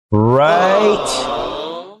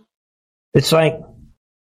 Right. It's like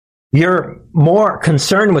you're more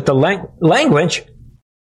concerned with the language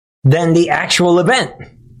than the actual event.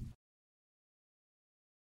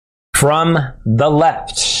 From the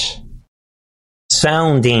left,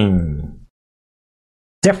 sounding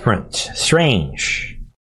different, strange.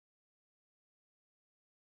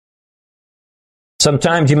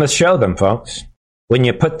 Sometimes you must show them, folks. When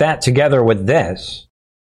you put that together with this,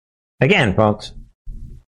 again, folks,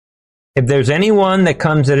 if there's anyone that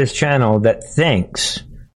comes to this channel that thinks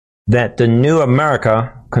that the new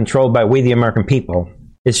America, controlled by we the American people,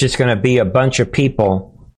 is just going to be a bunch of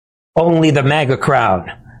people, only the MAGA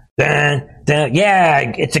crowd.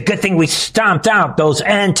 Yeah, it's a good thing we stomped out those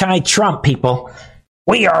anti-Trump people.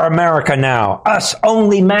 We are America now. Us,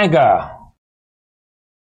 only MAGA.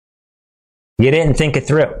 You didn't think it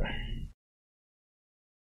through.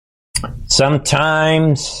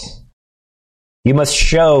 Sometimes you must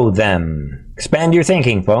show them. Expand your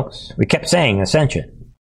thinking, folks. We kept saying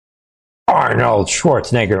ascension. Arnold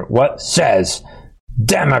Schwarzenegger, what says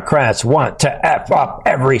Democrats want to F up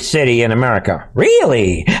every city in America?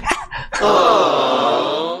 Really?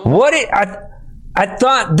 I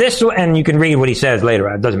thought this, and you can read what he says later.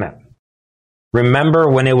 It doesn't matter. Remember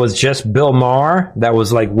when it was just Bill Maher that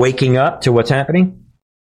was like waking up to what's happening?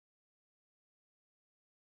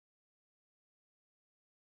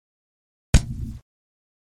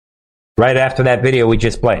 Right after that video we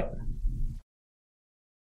just played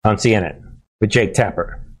on CNN with Jake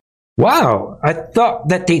Tapper. Wow, I thought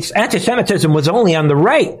that the anti-Semitism was only on the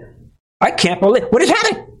right. I can't believe what is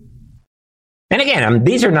happening. And again, I'm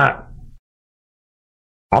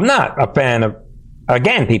not a fan of,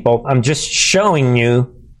 again, people, I'm just showing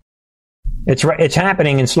you it's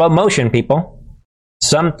happening in slow motion, people.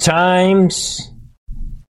 Sometimes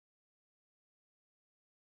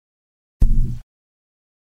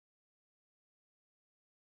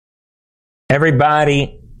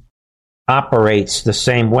everybody operates the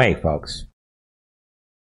same way, folks.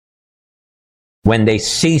 When they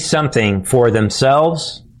see something for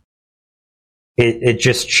themselves, it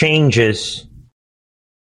just changes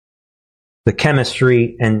the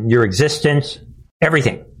chemistry and your existence,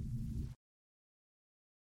 everything.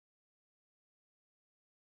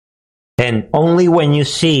 And only when you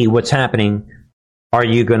see what's happening are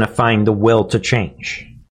you going to find the will to change.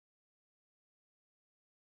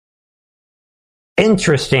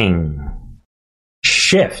 Interesting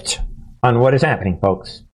shift on what is happening,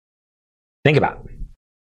 folks. Think about it.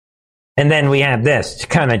 And then we have this to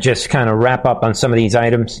kind of wrap up on some of these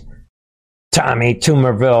items. Tommy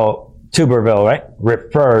Tuberville, right,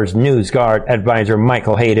 refers News Guard advisor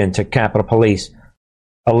Michael Hayden to Capitol Police,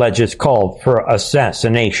 alleges call for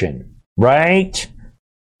assassination. Right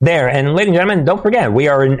there. And ladies and gentlemen, don't forget, we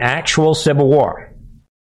are in actual civil war.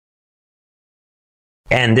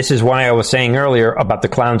 And this is why I was saying earlier about the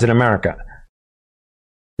clowns in America.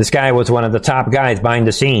 This guy was one of the top guys behind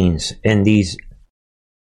the scenes in these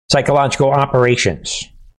psychological operations,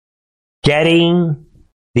 getting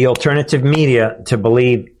the alternative media to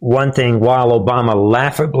believe one thing while Obama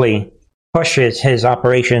laughably pushes his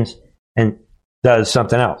operations and does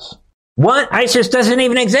something else. What? ISIS doesn't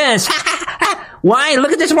even exist. Why?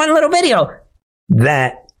 Look at this one little video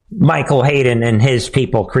that Michael Hayden and his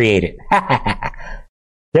people created.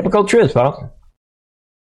 Typical truth, folks.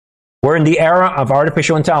 We're in the era of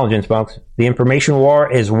artificial intelligence, folks. The information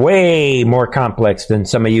war is way more complex than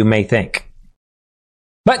some of you may think.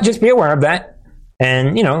 But just be aware of that.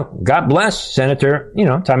 And, God bless Senator,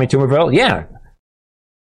 Tommy Tuberville. Yeah.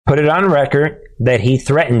 Put it on record that he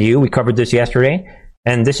threatened you. We covered this yesterday.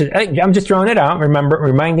 And this is, I'm just throwing it out.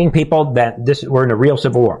 Reminding people that we're in a real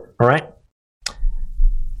civil war. All right?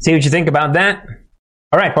 See what you think about that?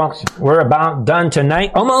 All right, folks. We're about done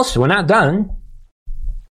tonight. Almost. We're not done.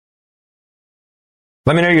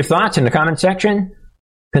 Let me know your thoughts in the comment section.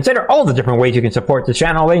 Consider all the different ways you can support the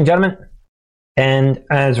channel, ladies and gentlemen. And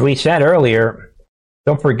as we said earlier,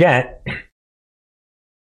 don't forget,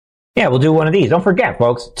 we'll do one of these. Don't forget,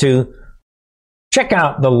 folks, to check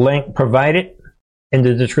out the link provided in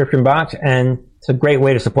the description box. And it's a great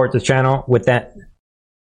way to support this channel with that.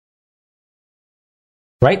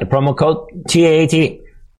 Right? The promo code TAAT.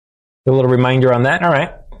 A little reminder on that. All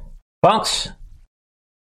right. Folks,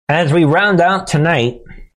 as we round out tonight,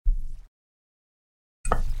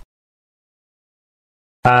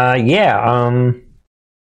 are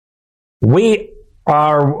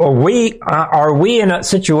we in a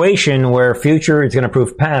situation where future is going to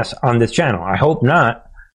prove past on this channel? I hope not.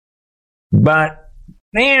 But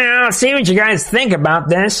see what you guys think about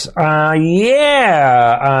this.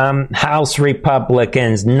 House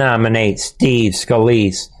Republicans nominate Steve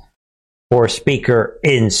Scalise for Speaker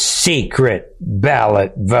in secret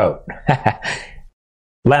ballot vote.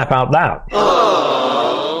 Laugh out loud.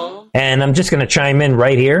 Aww. And I'm just going to chime in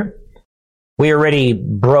right here. We already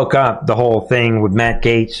broke up the whole thing with Matt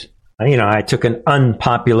Gaetz. I took an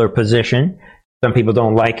unpopular position. Some people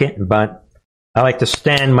don't like it, but I like to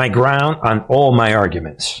stand my ground on all my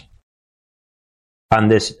arguments. On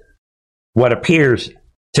this, what appears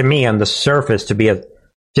to me on the surface to be a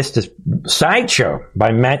just a sideshow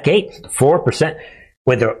by Matt Gaetz, 4%,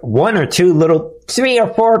 with one or two little, 3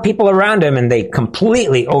 or 4 people around him, and they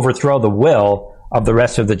completely overthrow the will of the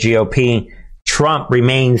rest of the GOP. Trump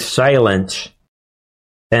remains silent.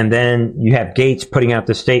 And then you have Gaetz putting out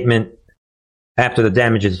the statement after the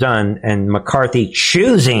damage is done, and McCarthy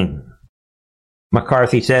choosing.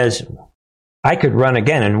 McCarthy says, I could run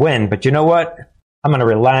again and win, but you know what? I'm going to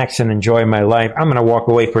relax and enjoy my life. I'm going to walk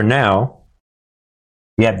away for now.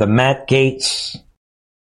 You have the Matt Gaetz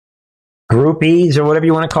groupies, or whatever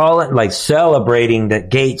you want to call it, like celebrating that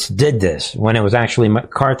Gaetz did this when it was actually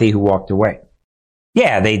McCarthy who walked away.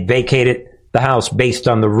 Yeah, they vacated the House based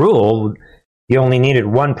on the rule. You only needed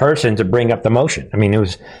one person to bring up the motion. I mean, it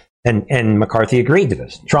was, and McCarthy agreed to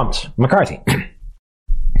this. Trump's McCarthy.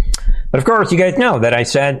 But of course, you guys know that I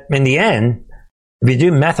said, in the end, if you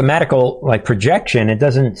do mathematical like projection, it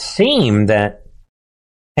doesn't seem that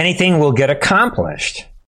anything will get accomplished.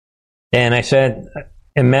 And I said,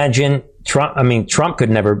 imagine Trump. I mean, Trump could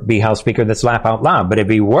never be House Speaker. That's laugh out loud. But if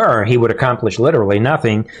he were, he would accomplish literally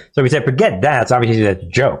nothing. So we said, forget that. It's obviously a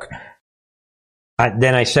joke.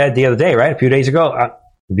 Then I said the other day, right, a few days ago,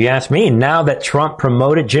 if you ask me, now that Trump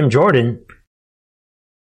promoted Jim Jordan,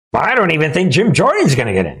 I don't even think Jim Jordan's going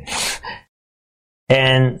to get in.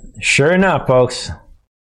 And sure enough, folks,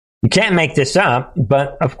 you can't make this up.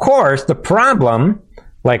 But of course, the problem,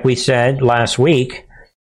 like we said last week,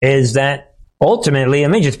 is that ultimately,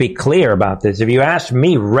 let me just be clear about this. If you ask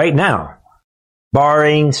me right now,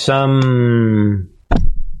 barring some,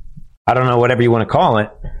 I don't know, whatever you want to call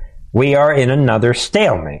it, we are in another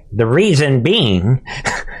stalemate. The reason being,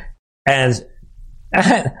 as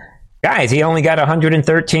guys, he only got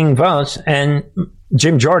 113 votes, and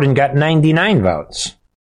Jim Jordan got 99 votes.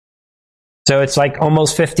 So it's like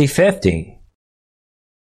almost 50-50.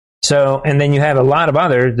 So, and then you have a lot of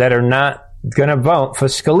others that are not going to vote for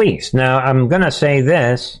Scalise. Now, I'm going to say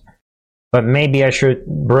this, but maybe I should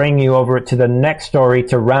bring you over to the next story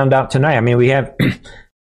to round out tonight. I mean, we have,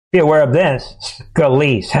 be aware of this,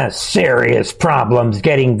 Scalise has serious problems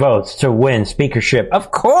getting votes to win speakership.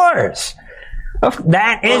 Of course!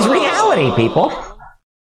 That is reality, people.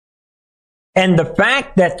 And the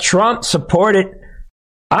fact that Trump supported,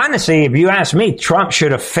 honestly, if you ask me, Trump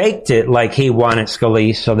should have faked it like he wanted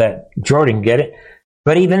Scalise so that Jordan could get it.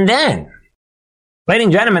 But even then, ladies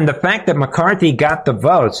and gentlemen, the fact that McCarthy got the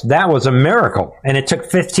votes, that was a miracle. And it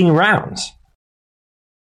took 15 rounds.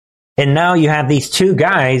 And now you have these two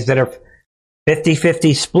guys that are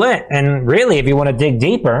 50-50 split. And really, if you want to dig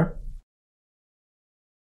deeper,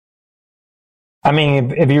 I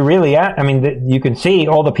mean, if you really, I mean, you can see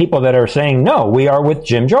all the people that are saying, no, we are with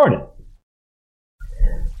Jim Jordan.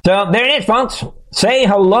 So there it is, folks. Say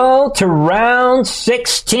hello to round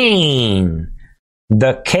 16.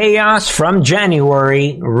 The chaos from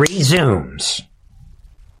January resumes.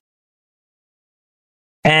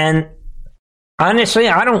 And honestly,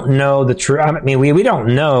 I don't know the truth. I mean, we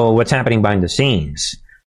don't know what's happening behind the scenes.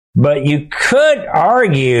 But you could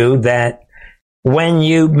argue that when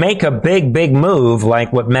you make a big move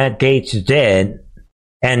like what Matt Gaetz did,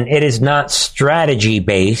 and it is not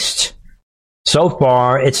strategy-based, so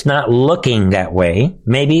far it's not looking that way.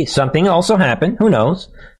 Maybe something also happened. Who knows?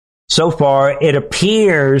 So far, it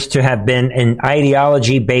appears to have been an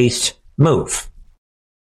ideology-based move.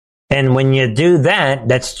 And when you do that,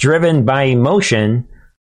 that's driven by emotion,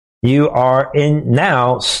 you are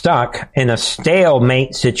now stuck in a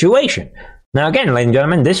stalemate situation. Now, again, ladies and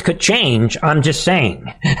gentlemen, this could change. I'm just saying.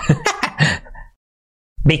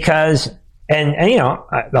 Because, and you know,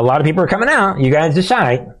 a lot of people are coming out. You guys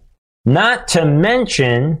decide. Not to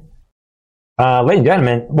mention, ladies and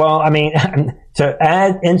gentlemen, well, I mean, to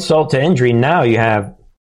add insult to injury, now you have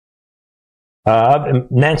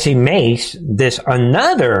Nancy Mace, this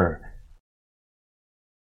another,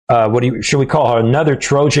 should we call her another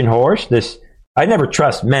Trojan horse? This, I never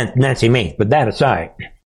trust Nancy Mace, but that aside.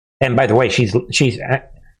 And by the way, she's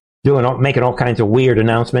making all kinds of weird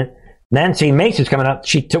announcements. Nancy Mace is coming up.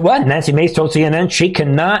 Nancy Mace told CNN she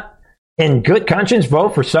cannot, in good conscience,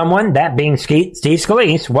 vote for someone, that being Steve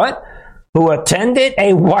Scalise, who attended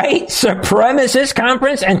a white supremacist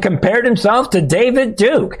conference and compared himself to David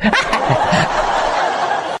Duke.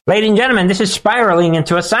 Ladies and gentlemen, this is spiraling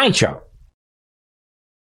into a sideshow.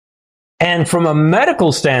 And from a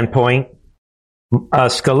medical standpoint,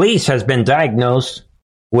 Scalise has been diagnosed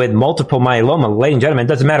with multiple myeloma. Ladies and gentlemen, it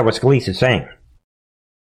doesn't matter what Scalise is saying.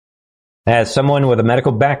 As someone with a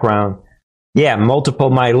medical background, yeah, multiple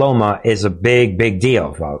myeloma is a big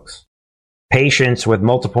deal, folks. Patients with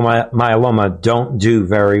multiple myeloma don't do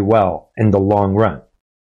very well in the long run,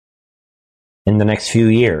 in the next few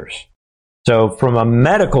years. So from a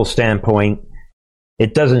medical standpoint,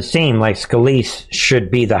 it doesn't seem like Scalise should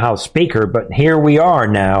be the House Speaker, but here we are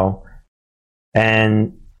now.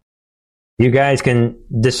 And you guys can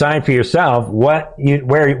decide for yourself what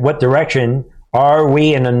direction. Are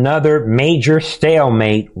we in another major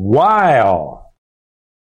stalemate while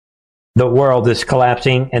the world is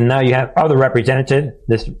collapsing? And now you have other representatives,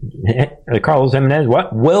 this Carlos Jimenez,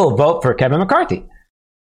 will vote for Kevin McCarthy.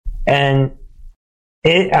 And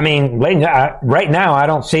right now, I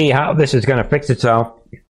don't see how this is going to fix itself.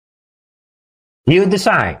 You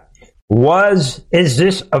decide. Is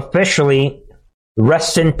this officially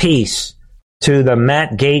rest in peace to the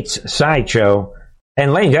Matt Gaetz sideshow?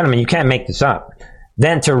 And ladies and gentlemen, you can't make this up.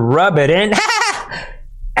 Then to rub it in,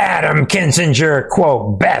 Adam Kinzinger,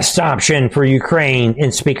 quote, best option for Ukraine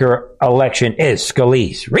in speaker election is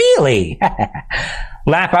Scalise. Really?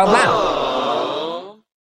 Laugh out loud.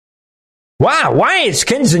 Wow, why is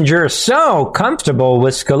Kinzinger so comfortable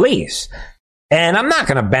with Scalise? And I'm not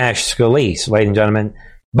going to bash Scalise, ladies and gentlemen.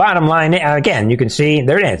 Bottom line, again, you can see,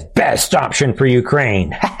 there it is. Best option for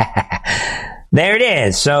Ukraine. There it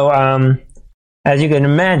is. So, as you can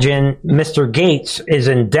imagine, Mr. Gaetz is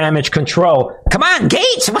in damage control. Come on,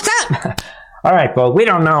 Gaetz, what's up? All right, folks, we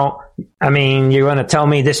don't know. I mean, you're going to tell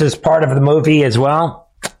me this is part of the movie as well?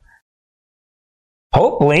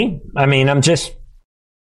 Hopefully. I mean,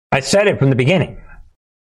 I said it from the beginning,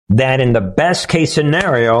 that in the best case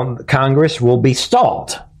scenario, Congress will be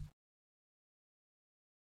stalled.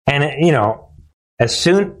 And,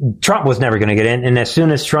 Trump was never going to get in, and as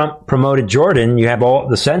soon as Trump promoted Jordan, you have all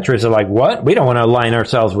the centrists are like, what? We don't want to align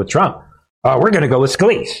ourselves with Trump. We're going to go with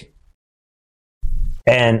Scalise.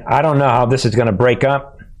 And I don't know how this is going to break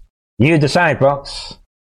up. You decide, folks.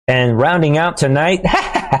 And rounding out tonight,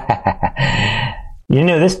 you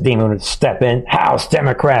knew this demon would step in. House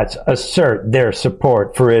Democrats assert their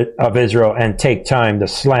support of Israel and take time to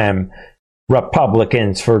slam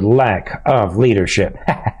Republicans for lack of leadership.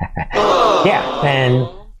 Yeah, and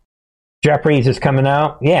Jeffries is coming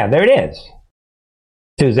out. Yeah, there it is.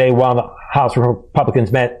 Tuesday, while the House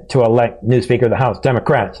Republicans met to elect new Speaker of the House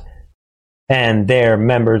Democrats, and their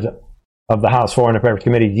members of the House Foreign Affairs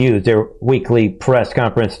Committee used their weekly press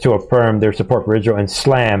conference to affirm their support for Israel and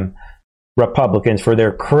slam Republicans for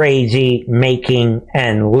their crazy making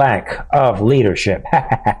and lack of leadership.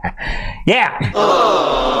 Yeah.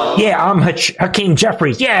 Yeah, I'm Hakeem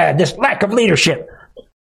Jeffries. Yeah, this lack of leadership.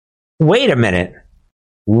 Wait a minute.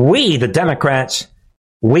 We, the Democrats,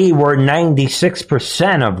 we were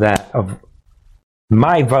 96% of that, of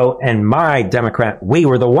my vote and my Democrat. We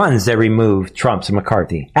were the ones that removed Trump's and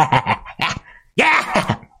McCarthy.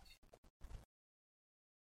 Yeah.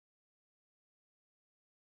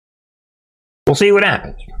 We'll see what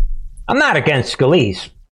happens. I'm not against Scalise,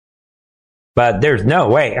 but there's no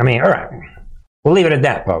way. I mean, all right. We'll leave it at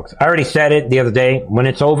that, folks. I already said it the other day. When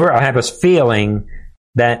it's over, I have a feeling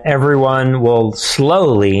that everyone will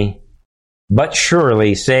slowly but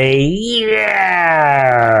surely say,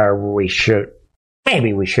 yeah,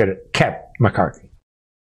 maybe we should have kept McCarthy.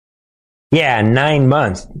 Yeah, 9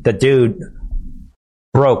 months. The dude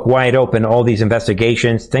broke wide open all these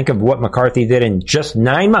investigations. Think of what McCarthy did in just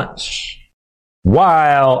 9 months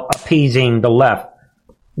while appeasing the left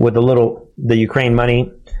with the Ukraine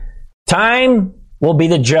money. Time will be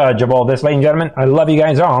the judge of all this, ladies and gentlemen. I love you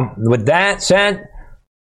guys all. With that said,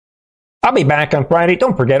 I'll be back on Friday.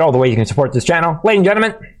 Don't forget all the ways you can support this channel. Ladies and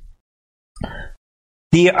gentlemen,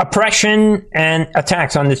 the oppression and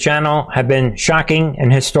attacks on this channel have been shocking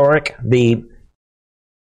and historic. The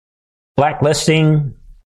blacklisting,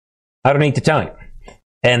 I don't need to tell you.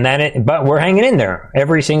 But we're hanging in there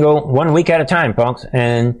every single 1 week at a time, folks.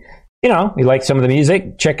 And, you like some of the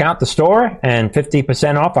music, check out the store and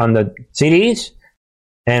 50% off on the CDs.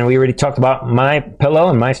 And we already talked about My Pillow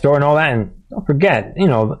and My Store and all that. And don't forget,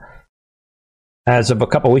 as of a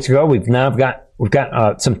couple weeks ago, we've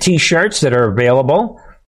got some T-shirts that are available.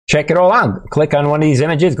 Check it all out. Click on one of these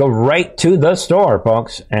images, go right to the store,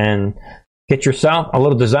 folks, and get yourself a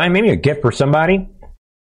little design, maybe a gift for somebody.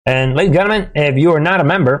 And ladies and gentlemen, if you are not a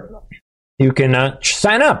member, you can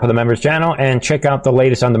sign up for the members channel and check out the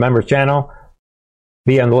latest on the members channel.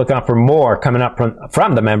 Be on the lookout for more coming up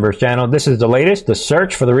from the members channel. This is the latest, the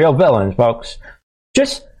search for the real villains, folks.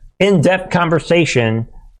 Just in-depth conversation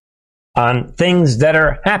on things that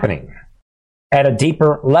are happening at a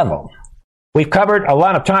deeper level. We've covered a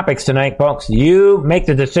lot of topics tonight, folks. You make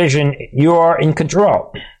the decision. You are in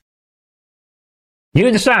control. You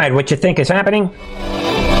decide what you think is happening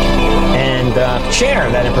and share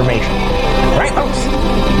that information. Right, folks?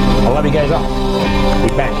 I love you guys all. Be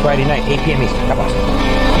back Friday night, 8 p.m. Eastern. God bless.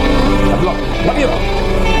 Love you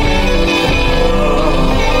all.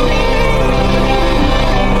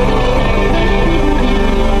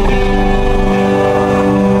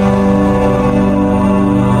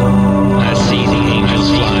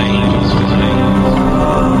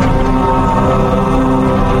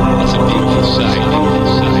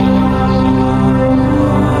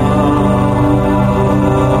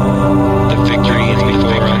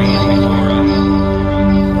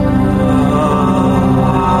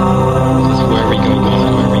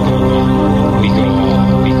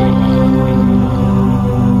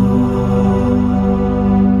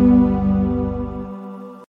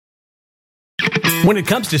 When it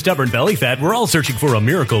comes to stubborn belly fat, we're all searching for a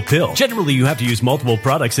miracle pill. Generally, you have to use multiple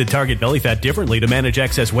products that target belly fat differently to manage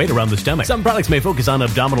excess weight around the stomach. Some products may focus on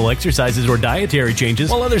abdominal exercises or dietary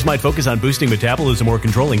changes, while others might focus on boosting metabolism or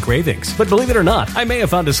controlling cravings. But believe it or not, I may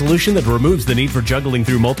have found a solution that removes the need for juggling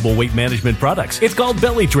through multiple weight management products. It's called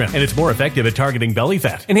Belly Trim, and it's more effective at targeting belly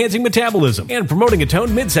fat, enhancing metabolism, and promoting a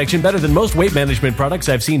toned midsection better than most weight management products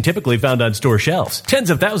I've seen typically found on store shelves.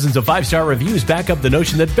 Tens of thousands of 5-star reviews back up the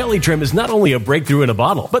notion that Belly Trim is not only a breakthrough in a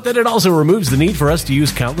bottle, but that it also removes the need for us to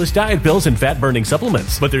use countless diet pills and fat-burning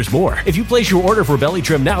supplements. But there's more. If you place your order for Belly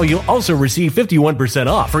Trim now, you'll also receive 51%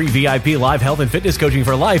 off, free VIP live health and fitness coaching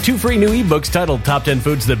for life, 2 free new ebooks titled Top 10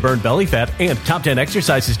 Foods That Burn Belly Fat and Top 10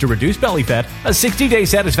 Exercises to Reduce Belly Fat, a 60-day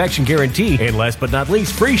satisfaction guarantee, and last but not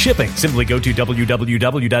least, free shipping. Simply go to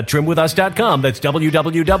www.trimwithus.com. That's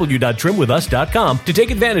www.trimwithus.com to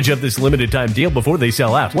take advantage of this limited time deal before they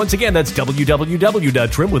sell out. Once again, that's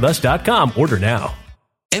www.trimwithus.com. Order now.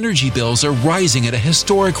 Energy bills are rising at a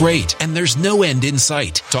historic rate, and there's no end in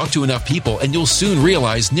sight. Talk to enough people, and you'll soon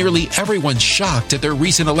realize nearly everyone's shocked at their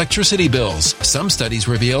recent electricity bills. Some studies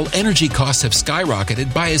reveal energy costs have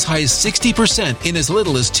skyrocketed by as high as 60% in as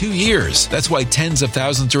little as 2 years. That's why tens of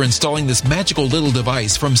thousands are installing this magical little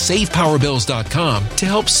device from SavePowerBills.com to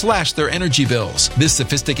help slash their energy bills. This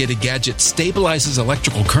sophisticated gadget stabilizes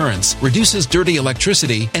electrical currents, reduces dirty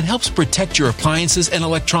electricity, and helps protect your appliances and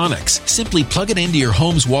electronics. Simply plug it into your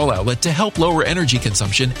home's wall outlet to help lower energy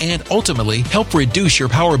consumption and ultimately help reduce your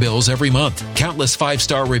power bills every month. Countless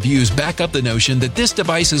 5-star reviews back up the notion that this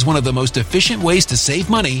device is one of the most efficient ways to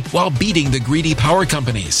save money while beating the greedy power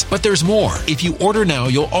companies. But there's more. If you order now,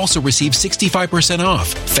 you'll also receive 65% off,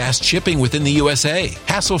 fast shipping within the USA,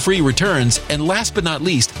 hassle-free returns, and last but not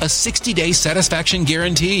least, a 60-day satisfaction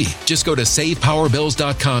guarantee. Just go to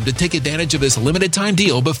SavePowerBills.com to take advantage of this limited time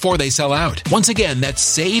deal before they sell out. Once again,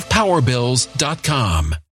 that's SavePowerBills.com.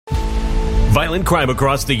 Violent crime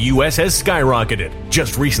across the U.S. has skyrocketed.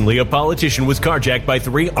 Just recently, a politician was carjacked by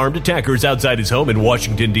 3 armed attackers outside his home in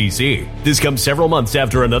Washington, D.C. This comes several months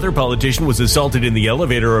after another politician was assaulted in the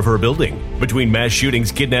elevator of her building. Between mass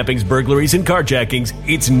shootings, kidnappings, burglaries, and carjackings,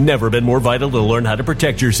 it's never been more vital to learn how to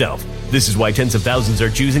protect yourself. This is why tens of thousands are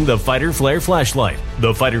choosing the Fighter Flare flashlight.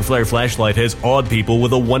 The Fighter Flare flashlight has awed people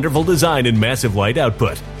with a wonderful design and massive light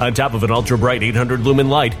output. On top of an ultra-bright 800-lumen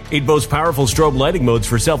light, it boasts powerful strobe lighting modes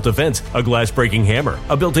for self-defense, a glass-breaking hammer,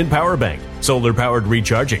 a built-in power bank, solar-powered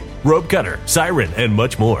recharging, rope cutter, siren, and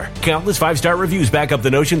much more. Countless 5-star reviews back up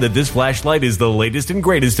the notion that this flashlight is the latest and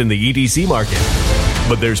greatest in the EDC market.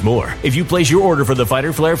 But there's more. If you place your order for the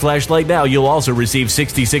Fighter Flare flashlight now, you'll also receive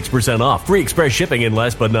 66% off, free express shipping, and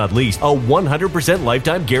last but not least, a 100%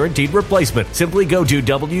 lifetime guaranteed replacement. Simply go to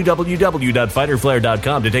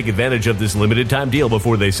www.fighterflare.com to take advantage of this limited time deal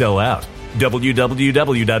before they sell out.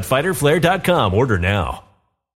 www.fighterflare.com. Order now.